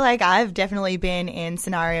 I feel like I've definitely been in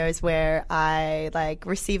scenarios where I like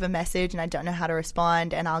receive a message and I don't know how to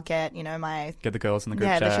respond, and I'll get, you know, get the girls in the group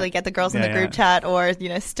chat. Yeah, literally get the girls in the group chat, or, you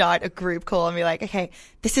know, start a group call and be like, okay,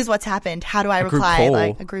 this is what's happened. How do I reply? Group call?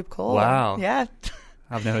 Like a group call. Wow. Yeah.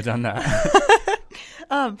 I've never done that.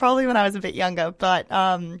 Probably when I was a bit younger, but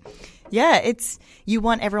yeah, you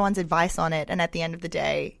want everyone's advice on it, and at the end of the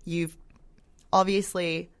day, you've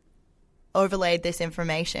obviously overlaid this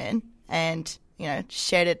information and, you know,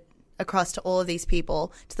 shared it across to all of these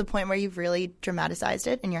people to the point where you've really dramatized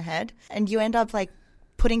it in your head, and you end up like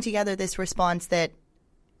putting together this response that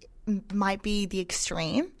might be the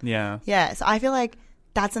extreme. Yeah. Yeah. So I feel like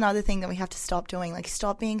that's another thing that we have to stop doing. Like,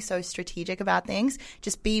 stop being so strategic about things.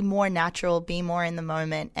 Just be more natural, be more in the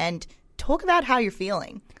moment, and talk about how you're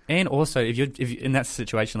feeling. And also, if you're in that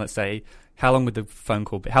situation, let's say, how long would the phone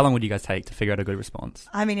call be? How long would you guys take to figure out a good response?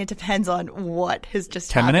 I mean, it depends on what has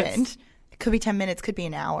just 10 happened. Minutes? It could be 10 minutes, could be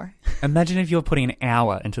an hour. Imagine if you're putting an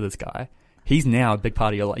hour into this guy. He's now a big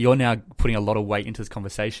part of your life. You're now putting a lot of weight into this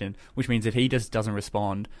conversation, which means if he just doesn't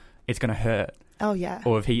respond, it's going to hurt. Oh, yeah.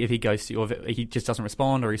 Or if he goes to you, or if he just doesn't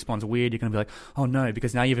respond, or he responds weird, you're going to be like, oh no,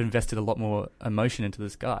 because now you've invested a lot more emotion into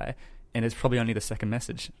this guy, and it's probably only the second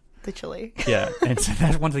message. Literally. Yeah. And so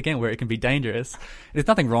that's once again where it can be dangerous. There's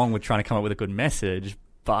nothing wrong with trying to come up with a good message,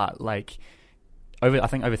 but like, I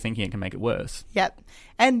think overthinking it can make it worse. Yep.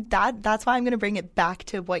 And that's why I'm going to bring it back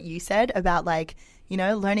to what you said about, like, you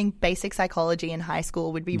know, learning basic psychology in high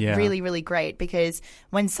school would be really, really great, because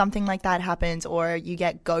when something like that happens or you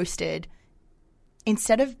get ghosted,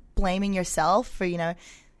 instead of blaming yourself for, you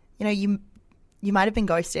might have been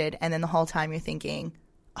ghosted, and then the whole time you're thinking,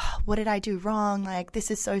 oh, what did I do wrong? Like, this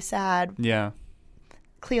is so sad. Yeah.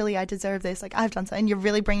 Clearly I deserve this. Like, I've done something. And you're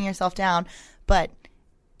really bringing yourself down. But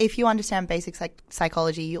if you understand basic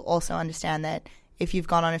psychology, you also understand that if you've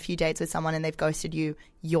gone on a few dates with someone and they've ghosted you,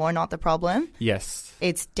 you're not the problem. Yes.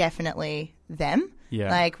 It's definitely them. Yeah.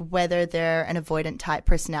 Like, whether they're an avoidant type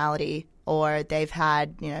personality or they've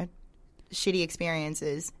had, shitty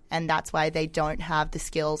experiences, and that's why they don't have the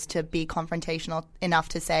skills to be confrontational enough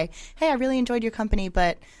to say, hey, I really enjoyed your company,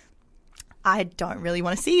 but I don't really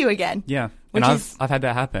want to see you again. Yeah. And I've had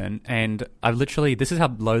that happen, and I've literally, this is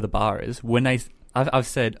how low the bar is. When I've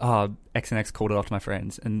said, oh, X and X called it off to my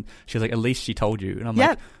friends, and she was like, at least she told you. And I'm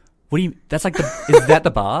like, what do you, that's like is that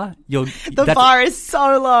the bar? The bar is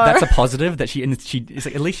so low. That's a positive that she it's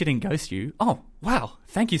like, at least she didn't ghost you. Oh, wow.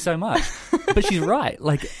 Thank you so much. But she's right.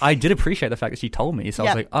 Like, I did appreciate the fact that she told me. So I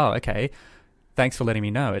was like, oh, okay. Thanks for letting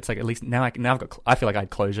me know. It's like, at least now I feel like I had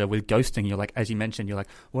closure. With ghosting, you're like, as you mentioned, you're like,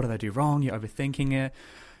 what did I do wrong? You're overthinking it.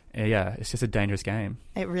 Yeah, it's just a dangerous game.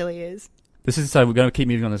 It really is. So we're going to keep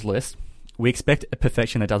moving on this list. We expect a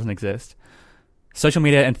perfection that doesn't exist. Social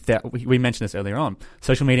media and we mentioned this earlier on.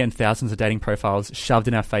 Social media and thousands of dating profiles shoved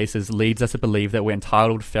in our faces leads us to believe that we're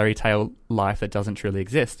entitled fairy tale life that doesn't truly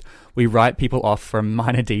exist. We write people off for a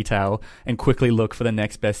minor detail and quickly look for the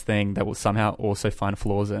next best thing that will somehow also find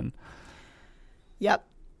flaws in. Yep.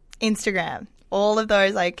 Instagram. All of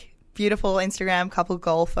those like beautiful Instagram couple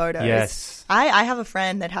goal photos. Yes. I have a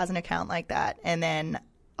friend that has an account like that, and then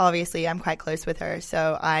obviously I'm quite close with her,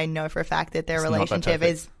 so I know for a fact that their relationship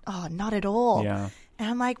is not at all. Yeah. And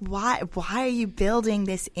I'm like, why are you building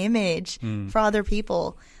this image for other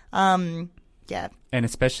people? Yeah. And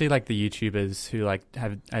especially like the YouTubers who like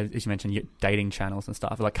have, as you mentioned, dating channels and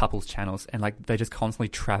stuff, like couples channels, and like they're just constantly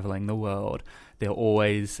traveling the world. They're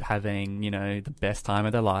always having, the best time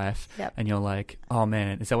of their life. Yep. And you're like, oh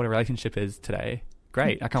man, is that what a relationship is today?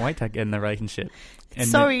 Great. I can't wait to get in the relationship. It's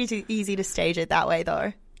so easy to stage it that way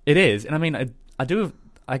though. It is. And I mean, I do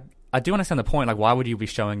understand the point. Like, why would you be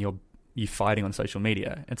showing you fighting on social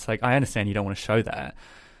media? It's like, I understand you don't want to show that,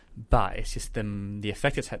 but it's just the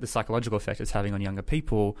psychological effect it's having on younger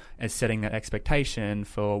people is setting that expectation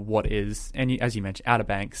for what is, and as you mentioned, Outer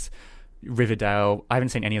Banks, Riverdale. I haven't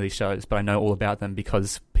seen any of these shows, but I know all about them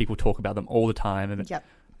because people talk about them all the time. And yep.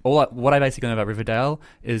 What I basically know about Riverdale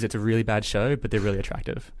is it's a really bad show, but they're really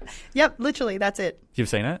attractive. Yep, literally, that's it. You've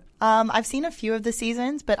seen it? I've seen a few of the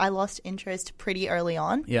seasons, but I lost interest pretty early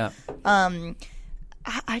on. Yeah.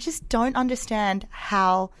 I just don't understand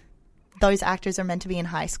how those actors are meant to be in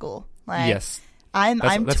high school. Like, yes. I'm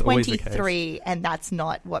that's 23, and that's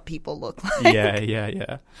not what people look like.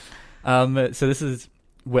 Yeah. So this is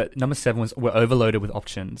number 7 was we're overloaded with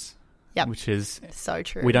options. Yep. Which is so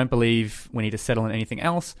true. We don't believe we need to settle on anything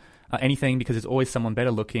else, because there's always someone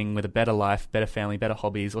better looking with a better life, better family, better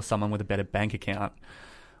hobbies, or someone with a better bank account.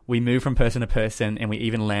 We move from person to person, and we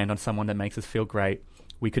even land on someone that makes us feel great.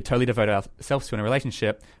 We could totally devote ourselves to in a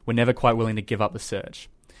relationship. We're never quite willing to give up the search.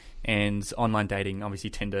 And online dating, obviously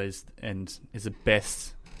Tinder is the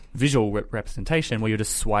best visual representation where you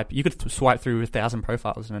could swipe through 1,000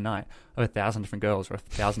 profiles in a night of 1,000 different girls or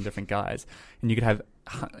 1,000 different guys, and you could have,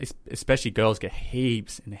 especially girls, get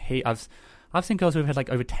heaps and heaps. I've seen girls who've had like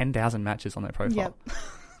over 10,000 matches on their profile. Yep.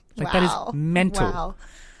 Like, wow. that is mental. Wow.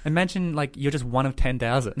 Imagine like you're just one of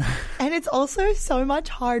 10,000. And it's also so much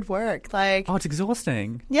hard work. Like, it's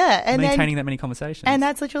exhausting. Yeah, and maintaining that many conversations. And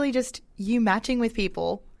that's literally just you matching with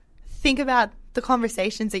people. Think about the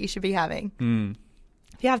conversations that you should be having.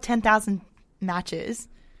 If you have 10,000 matches,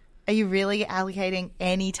 are you really allocating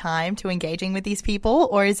any time to engaging with these people?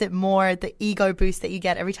 Or is it more the ego boost that you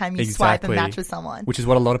get every time you swipe and match with someone? Which is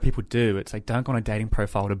what a lot of people do. It's like, don't go on a dating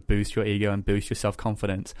profile to boost your ego and boost your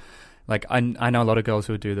self-confidence. Like, I know a lot of girls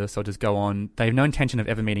who do this. They'll just go on. They have no intention of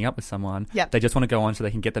ever meeting up with someone. Yep. They just want to go on so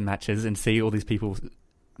they can get the matches and see all these people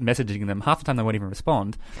messaging them. Half the time they won't even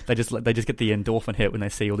respond. They just get the endorphin hit when they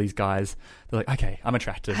see all these guys. They're like, okay, I'm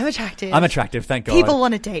attractive, thank God. People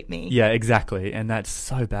want to date me. Yeah, exactly. And that's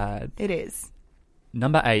so bad. It is.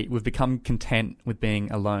 Number 8, we've become content with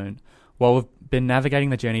being alone. While we've been navigating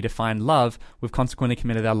the journey to find love, we've consequently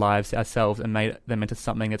committed our lives to ourselves and made them into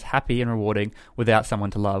something that's happy and rewarding without someone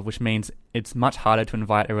to love, which means it's much harder to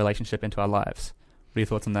invite a relationship into our lives. What are your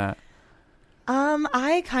thoughts on that?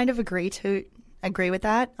 I kind of agree with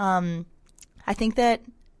that. I think that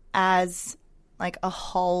as like a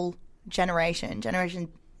whole Generation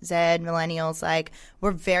Z, millennials, like,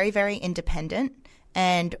 we're very, very independent,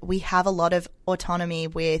 and we have a lot of autonomy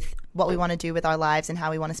with what we want to do with our lives and how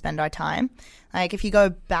we want to spend our time. Like, if you go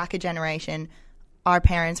back a generation, our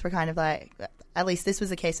parents were kind of like, at least this was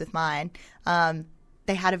the case with mine, they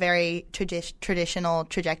they had a very traditional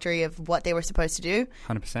trajectory of what they were supposed to do.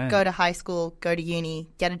 100%. Go to high school, go to uni,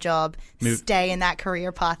 get a job, stay in that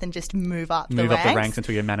career path and just move up the ranks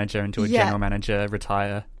until you're a manager, until a general manager,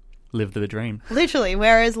 retire, live the dream. Literally.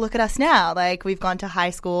 Whereas look at us now. Like, we've gone to high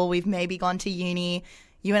school, we've maybe gone to uni.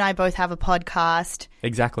 You and I both have a podcast.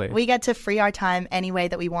 Exactly. We get to free our time any way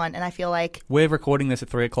that we want. And I feel like we're recording this at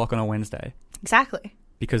 3:00 on a Wednesday. Exactly.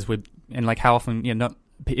 Because how often,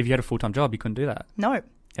 if you had a full-time job, you couldn't do that. No.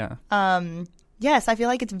 Yeah. Yes, I feel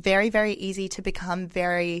like it's very, very easy to become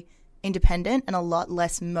very independent and a lot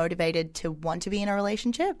less motivated to want to be in a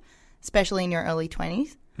relationship, especially in your early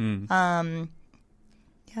 20s. Yeah.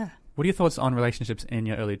 What are your thoughts on relationships in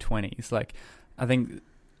your early 20s? Like, I think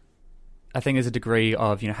there's a degree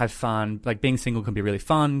of, have fun. Like, being single can be really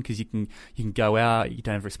fun because you can go out, you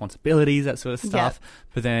don't have responsibilities, that sort of stuff. Yeah.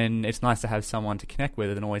 But then it's nice to have someone to connect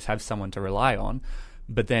with and always have someone to rely on.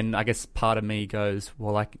 But then I guess part of me goes,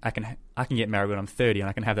 well, I can get married when I'm 30 and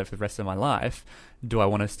I can have that for the rest of my life. Do I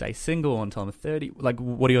want to stay single until I'm 30? Like,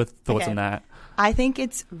 what are your thoughts on that? I think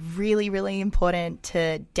it's really, really important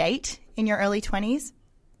to date in your early 20s.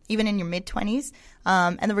 Even in your mid-20s.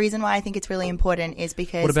 And the reason why I think it's really important is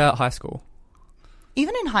because... What about high school?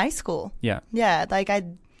 Even in high school. Yeah. Yeah, like I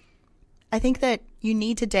think that you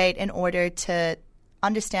need to date in order to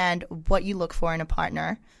understand what you look for in a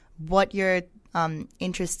partner, what your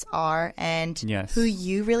interests are, and who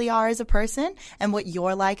you really are as a person, and what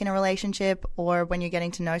you're like in a relationship or when you're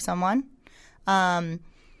getting to know someone. And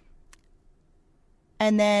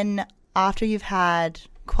then after you've had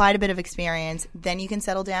quite a bit of experience, then you can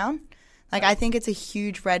settle down. Like, I think it's a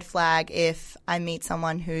huge red flag if I meet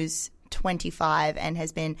someone who's 25 and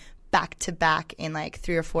has been back to back in like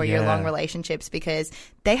 3 or 4 year long relationships because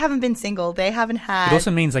they haven't been single. They haven't had... It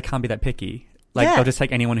also means they can't be that picky. Like, they'll just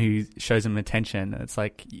take anyone who shows them attention. It's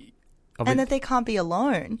like... And that they can't be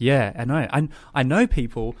alone. Yeah, I know. I know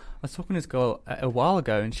people... I was talking to this girl a while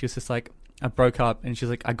ago and she was just like, I broke up and she's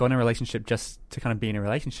like, I got in a relationship just to kind of be in a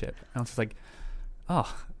relationship. And I was just like...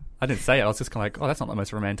 Oh, I didn't say it. I was just kind of like, oh, that's not the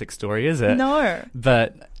most romantic story, is it? No.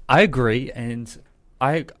 But I agree, and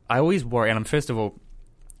I always worry, and I'm first of all,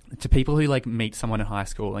 to people who like meet someone in high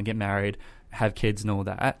school and get married, have kids and all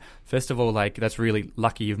that, first of all, like, that's really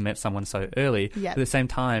lucky you've met someone so early. Yep. At the same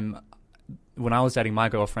time, when I was dating my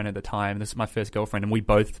girlfriend at the time, this is my first girlfriend, and we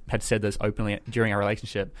both had said this openly during our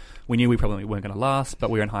relationship, we knew we probably weren't going to last, but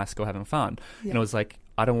we were in high school having fun. Yep. And it was like,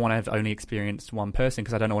 I don't want to have only experienced one person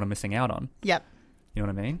because I don't know what I'm missing out on. Yep. You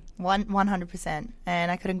know what I mean? 100%.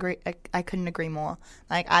 And I couldn't agree more.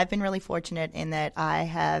 Like, I've been really fortunate in that I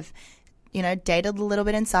have, dated a little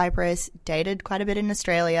bit in Cyprus, dated quite a bit in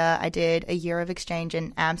Australia. I did a year of exchange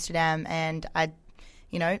in Amsterdam and I,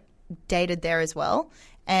 dated there as well.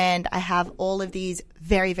 And I have all of these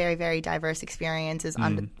very, very, very diverse experiences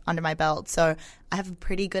under my belt. So I have a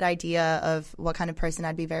pretty good idea of what kind of person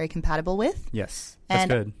I'd be very compatible with. Yes, that's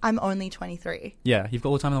good. I'm only 23. Yeah, you've got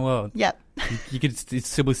all the time in the world. Yep. You could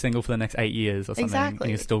still be single for the next 8 years or something. Exactly.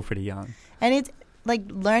 And you're still pretty young. And it's like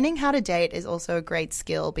learning how to date is also a great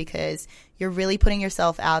skill because you're really putting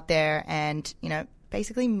yourself out there and,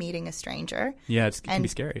 basically meeting a stranger. Yeah, it can be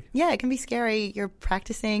scary. Yeah, it can be scary. You're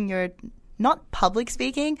practicing your... not public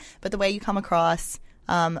speaking, but the way you come across,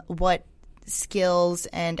 what skills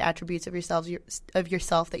and attributes of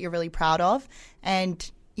yourself that you're really proud of. And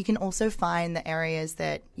you can also find the areas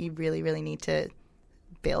that you really, really need to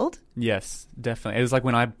build. Yes, definitely. It was like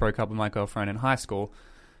when I broke up with my girlfriend in high school,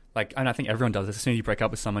 like, and I think everyone does this, as soon as you break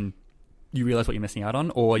up with someone, you realize what you're missing out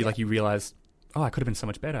on, or you realize, oh, I could have been so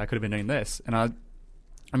much better. I could have been doing this. And I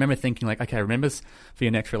remember thinking like, okay, remember for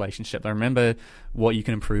your next relationship. I remember what you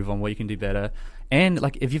can improve on, what you can do better. And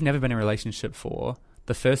like, if you've never been in a relationship before,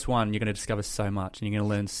 the first one, you're going to discover so much and you're going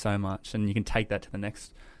to learn so much, and you can take that to the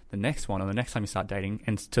next one or the next time you start dating,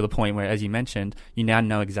 and to the point where, as you mentioned, you now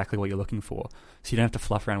know exactly what you're looking for. So you don't have to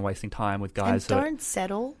fluff around wasting time with guys. And don't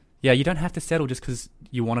settle. Yeah, you don't have to settle just because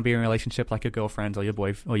you want to be in a relationship like your girlfriends or your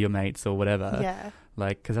or your mates or whatever. Yeah.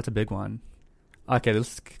 Like, because that's a big one. Okay,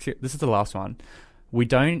 this is the last one. We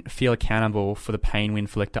don't feel accountable for the pain we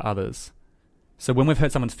inflict to others. So when we've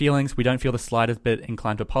hurt someone's feelings, we don't feel the slightest bit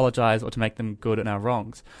inclined to apologize or to make them good in our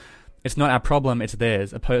wrongs. It's not our problem, it's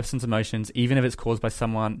theirs. A person's emotions, even if it's caused by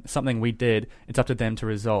something we did, it's up to them to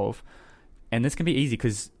resolve. And this can be easy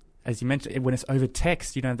because, as you mentioned, when it's over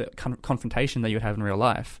text, you know, the confrontation that you would have in real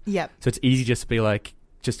life. Yep. So it's easy just to be like,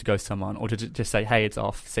 just to ghost someone, or to just say, hey, it's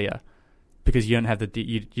off, see ya. Because you don't have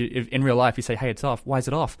in real life, you say, hey, it's off. Why is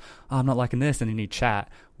it off? Oh, I'm not liking this. And then you chat.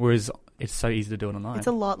 Whereas it's so easy to do it online. It's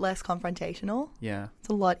a lot less confrontational. Yeah. It's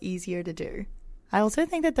a lot easier to do. I also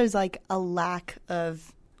think that there's like a lack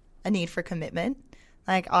of a need for commitment.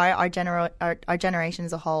 Like our generation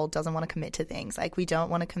as a whole doesn't want to commit to things. Like we don't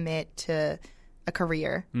want to commit to a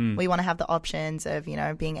career. We want to have the options of, you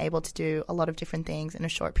know, being able to do a lot of different things in a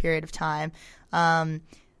short period of time.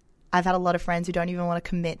 I've had a lot of friends who don't even want to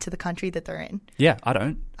commit to the country that they're in. Yeah, I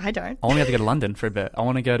don't. I don't. I only have to go to London for a bit. I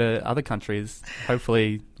want to go to other countries.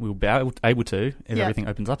 Hopefully we'll be able to if everything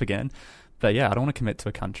opens up again. But yeah, I don't want to commit to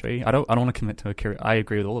a country. I don't want to commit to a career. I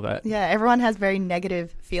agree with all of that. Yeah, everyone has very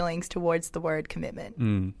negative feelings towards the word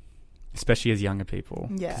commitment. Especially as younger people.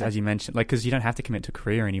 Yeah. 'Cause as you mentioned, like, because you don't have to commit to a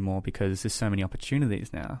career anymore because there's so many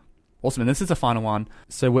opportunities now. Awesome. And this is the final one.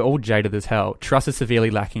 So we're all jaded as hell. Trust is severely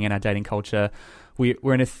lacking in our dating culture.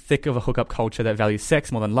 We're in a thick of a hookup culture that values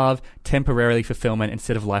sex more than love, temporarily fulfillment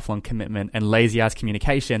instead of lifelong commitment, and lazy-ass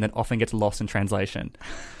communication that often gets lost in translation.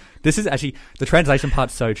 This is actually, the translation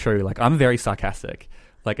part's so true. Like, I'm very sarcastic,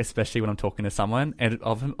 like, especially when I'm talking to someone, and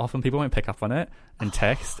often people won't pick up on it and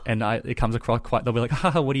text, and it comes across quite, they'll be like,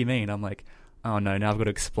 haha, what do you mean? I'm like, oh no, now I've got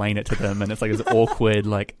to explain it to them, and it's like this awkward,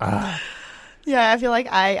 like, Yeah, I feel like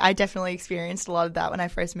I definitely experienced a lot of that when I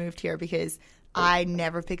first moved here because I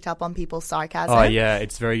never picked up on people's sarcasm. Oh yeah,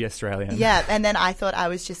 it's very Australian. Yeah, and then I thought I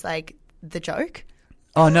was just like the joke.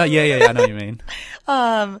 Oh no, yeah, I know what you mean.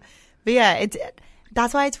 But yeah,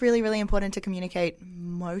 that's why it's really, really important to communicate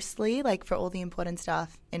mostly, like, for all the important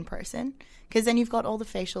stuff in person, because then you've got all the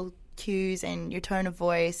facial cues and your tone of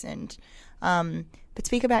voice, and but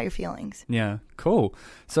speak about your feelings. Yeah, cool.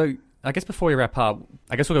 So I guess before we wrap up,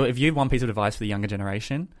 I guess we'll go, if you had one piece of advice for the younger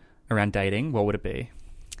generation around dating, what would it be?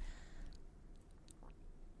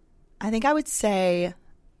 I think I would say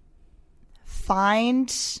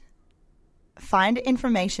find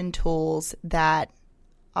information tools that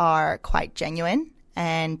are quite genuine,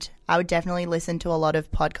 and I would definitely listen to a lot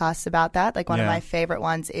of podcasts about that. Like one of my favorite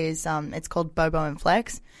ones is it's called Bobo and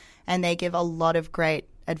Flex, and they give a lot of great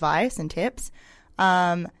advice and tips.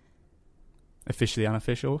 Officially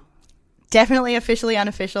unofficial? Definitely officially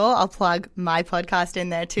unofficial. I'll plug my podcast in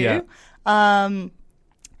there too. Yeah.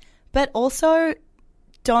 But also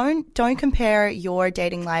don't compare your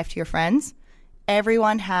dating life to your friends.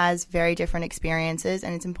 Everyone has very different experiences,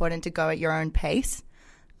 and it's important to go at your own pace.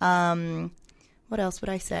 What else would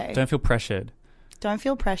I say? Don't feel pressured. Don't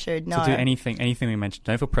feel pressured. No. To do anything we mentioned.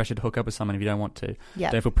 Don't feel pressured to hook up with someone if you don't want to.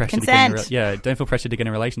 Yeah. Don't feel pressured consent. to get don't feel pressured to get in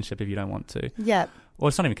a relationship if you don't want to. Yeah. Well,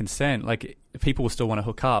 it's not even consent. Like, people will still want to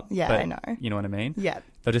hook up. Yeah, but I know. You know what I mean? Yeah.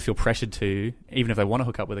 They'll just feel pressured to, even if they want to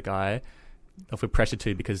hook up with a guy, they'll feel pressured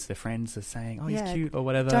to because their friends are saying, oh, he's cute or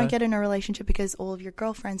whatever. Don't get in a relationship because all of your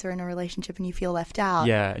girlfriends are in a relationship and you feel left out.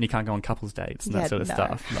 Yeah, and you can't go on couples dates and that sort of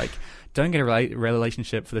stuff. Like, don't get a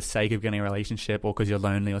relationship for the sake of getting a relationship or because you're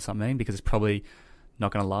lonely or something, because it's probably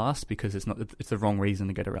not going to last, because it's the wrong reason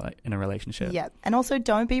to get in a relationship. Yeah, and also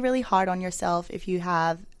don't be really hard on yourself if you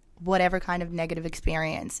have whatever kind of negative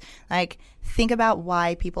experience. Like, think about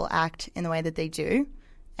why people act in the way that they do.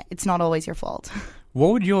 It's not always your fault.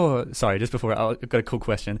 What would just before, I've got a cool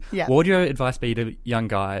question. Yeah. What would your advice be to young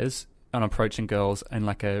guys on approaching girls in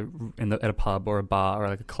like at a pub or a bar or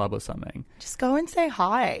like a club or something? Just go and say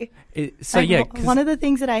hi. One of the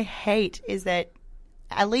things that I hate is that,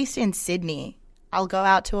 at least in Sydney, I'll go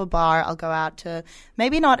out to a bar, I'll go out to,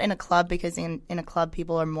 maybe not in a club, because in a club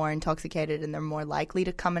people are more intoxicated and they're more likely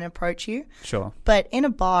to come and approach you. Sure. But in a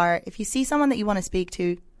bar, if you see someone that you want to speak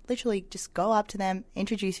to, literally just go up to them,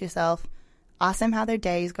 introduce yourself, ask them how their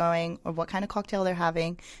day is going or what kind of cocktail they're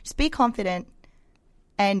having. Just be confident,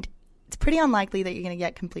 and it's pretty unlikely that you're going to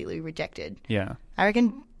get completely rejected. Yeah. I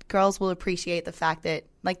reckon girls will appreciate the fact that,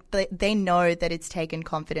 like, they know that it's taken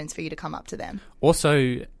confidence for you to come up to them.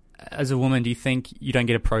 Also, as a woman, do you think you don't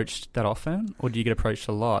get approached that often, or do you get approached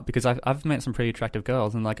a lot? Because I've met some pretty attractive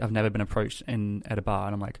girls, and like, I've never been approached at a bar,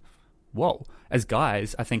 and I'm like, whoa. As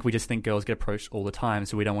guys, I think we just think girls get approached all the time,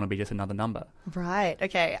 so we don't want to be just another number. Right.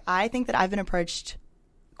 Okay. I think that I've been approached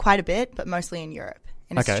quite a bit, but mostly in Europe.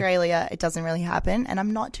 In Australia, it doesn't really happen, and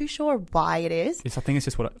I'm not too sure why it is. I think it's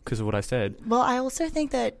just because of what I said. Well, I also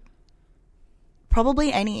think that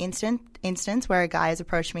probably any instance where a guy has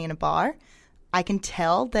approached me in a bar, I can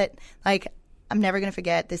tell that, like, I'm never going to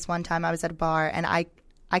forget this one time I was at a bar, and I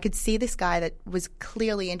could see this guy that was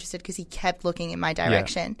clearly interested because he kept looking in my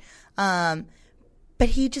direction. Yeah. But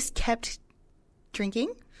he just kept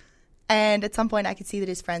drinking. And at some point I could see that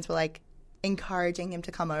his friends were like encouraging him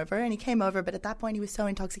to come over, and he came over, but at that point he was so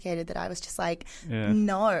intoxicated that I was just like,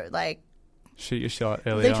 no, like, shoot your shot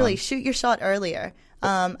earlier. Literally, shoot your shot earlier.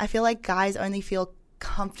 I feel like guys only feel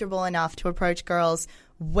comfortable enough to approach girls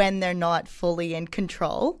when they're not fully in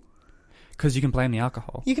control. Because you can blame the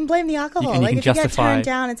alcohol. You can blame the alcohol. Like, if you get turned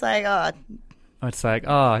down, it's like, oh, It's like,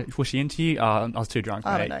 oh, was she into you? Oh, I was too drunk,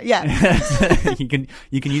 I mate. don't know. Yeah.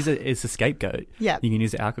 you can use it as a scapegoat. Yeah. You can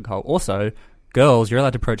use the alcohol. Also, girls, you're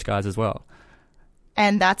allowed to approach guys as well.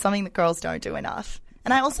 And that's something that girls don't do enough.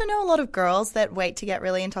 And I also know a lot of girls that wait to get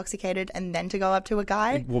really intoxicated and then to go up to a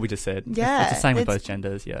guy. What we just said. Yeah. It's the same with both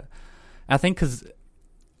genders, yeah. I think because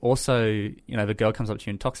also, you know, the girl comes up to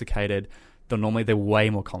you intoxicated, they're way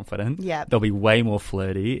more confident. Yeah. They'll be way more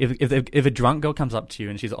flirty. If a drunk girl comes up to you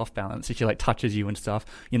and she's off balance, if she like touches you and stuff,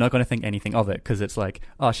 you're not going to think anything of it because it's like,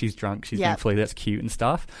 oh, she's drunk, she's being flirty, that's cute and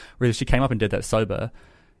stuff. Whereas if she came up and did that sober,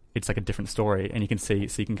 it's like a different story, and you can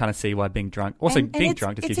kind of see why being drunk. Also, being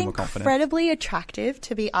drunk just gives you more confidence. It's incredibly attractive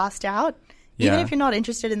to be asked out. Even if you're not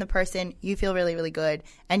interested in the person, you feel really, really good,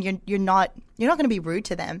 and you're not going to be rude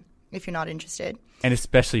to them if you're not interested. And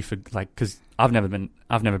especially for like, because I've never been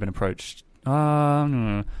approached. I've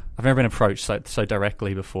never been approached so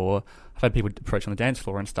directly before. I've had people approach on the dance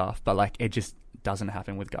floor and stuff, but like it just doesn't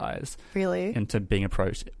happen with guys. Really? Into being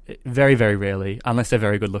approached, very, very rarely, unless they're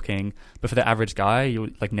very good looking. But for the average guy,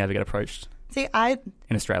 you like never get approached. See,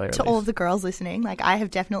 in Australia, to all of the girls listening, like I have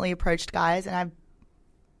definitely approached guys, and I've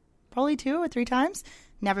probably 2 or 3 times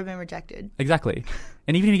never been rejected. Exactly.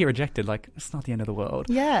 And even if you get rejected, like it's not the end of the world.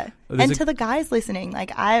 Yeah. And to the guys listening,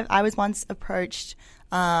 like I was once approached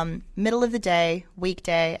middle of the day,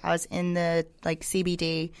 weekday. I was in the like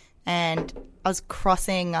CBD, and I was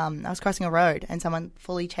crossing a road, and someone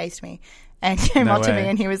fully chased me and came up to me,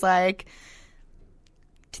 and he was like,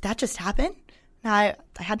 "Did that just happen?" And I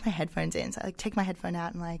had my headphones in, so I like take my headphone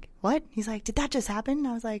out and like, "What?" He's like, "Did that just happen?" And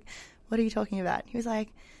I was like, "What are you talking about?" He was like,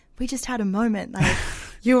 "We just had a moment. Like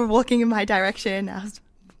you were walking in my direction. I was,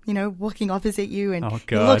 walking opposite you, and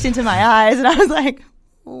you looked into my eyes, and I was like,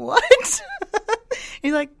 what?"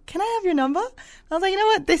 He's like, "Can I have your number?" I was like, "You know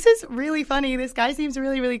what? This is really funny. This guy seems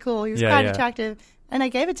really, really cool. He was quite attractive." And I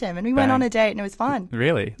gave it to him, and we went on a date, and it was fun.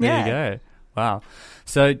 Really? There you go. Wow.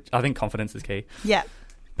 So I think confidence is key. Yeah.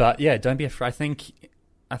 But yeah, don't be afraid.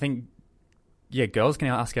 I think, girls can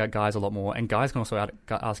ask out guys a lot more, and guys can also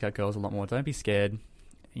ask out girls a lot more. Don't be scared.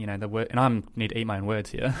 The word, and I need to eat my own words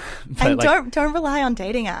here. But and don't rely on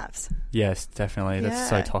dating apps. Yes, definitely. That's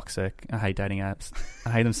so toxic. I hate dating apps.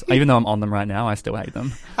 I hate them. Even though I'm on them right now, I still hate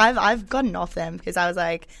them. I've gotten off them because I was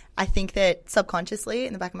like, I think that subconsciously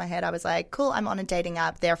in the back of my head, I was like, cool, I'm on a dating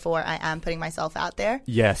app, therefore I am putting myself out there.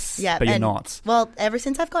 Yes. Yeah, but you're not. Well, ever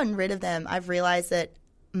since I've gotten rid of them, I've realized that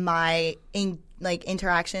my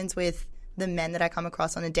interactions with the men that I come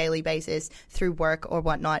across on a daily basis through work or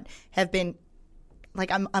whatnot have been like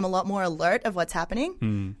I'm a lot more alert of what's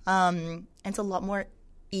happening. It's a lot more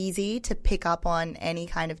easy to pick up on any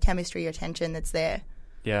kind of chemistry or tension that's there.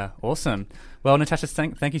 Yeah, awesome. Well, Natasha,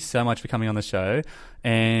 thank you so much for coming on the show.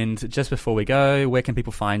 And just before we go, where can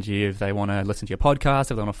people find you if they want to listen to your podcast, if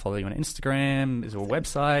they want to follow you on Instagram? Is there a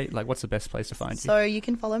website? Like, what's the best place to find you? So you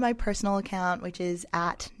can follow my personal account, which is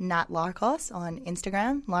at Nat Larkos on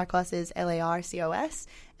Instagram. Larkos is Larcos.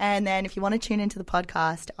 And then if you want to tune into the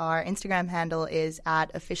podcast, our Instagram handle is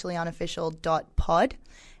at officiallyunofficial.pod.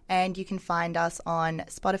 And you can find us on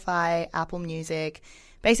Spotify, Apple Music,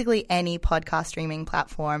 basically any podcast streaming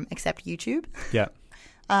platform except YouTube. Yeah.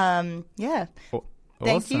 Yeah.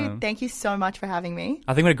 Thank you so much for having me.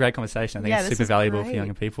 I think we had a great conversation. I think it's super valuable for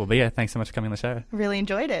younger people. But yeah, thanks so much for coming on the show. Really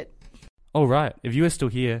enjoyed it. All right. If you are still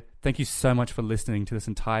here, thank you so much for listening to this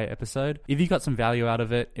entire episode. If you got some value out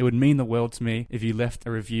of it, it would mean the world to me if you left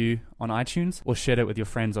a review on iTunes or shared it with your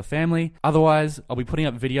friends or family. Otherwise, I'll be putting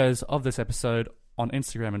up videos of this episode on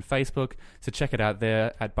Instagram and Facebook, so check it out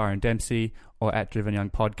there at Byron Dempsey or at Driven Young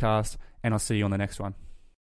Podcast, and I'll see you on the next one.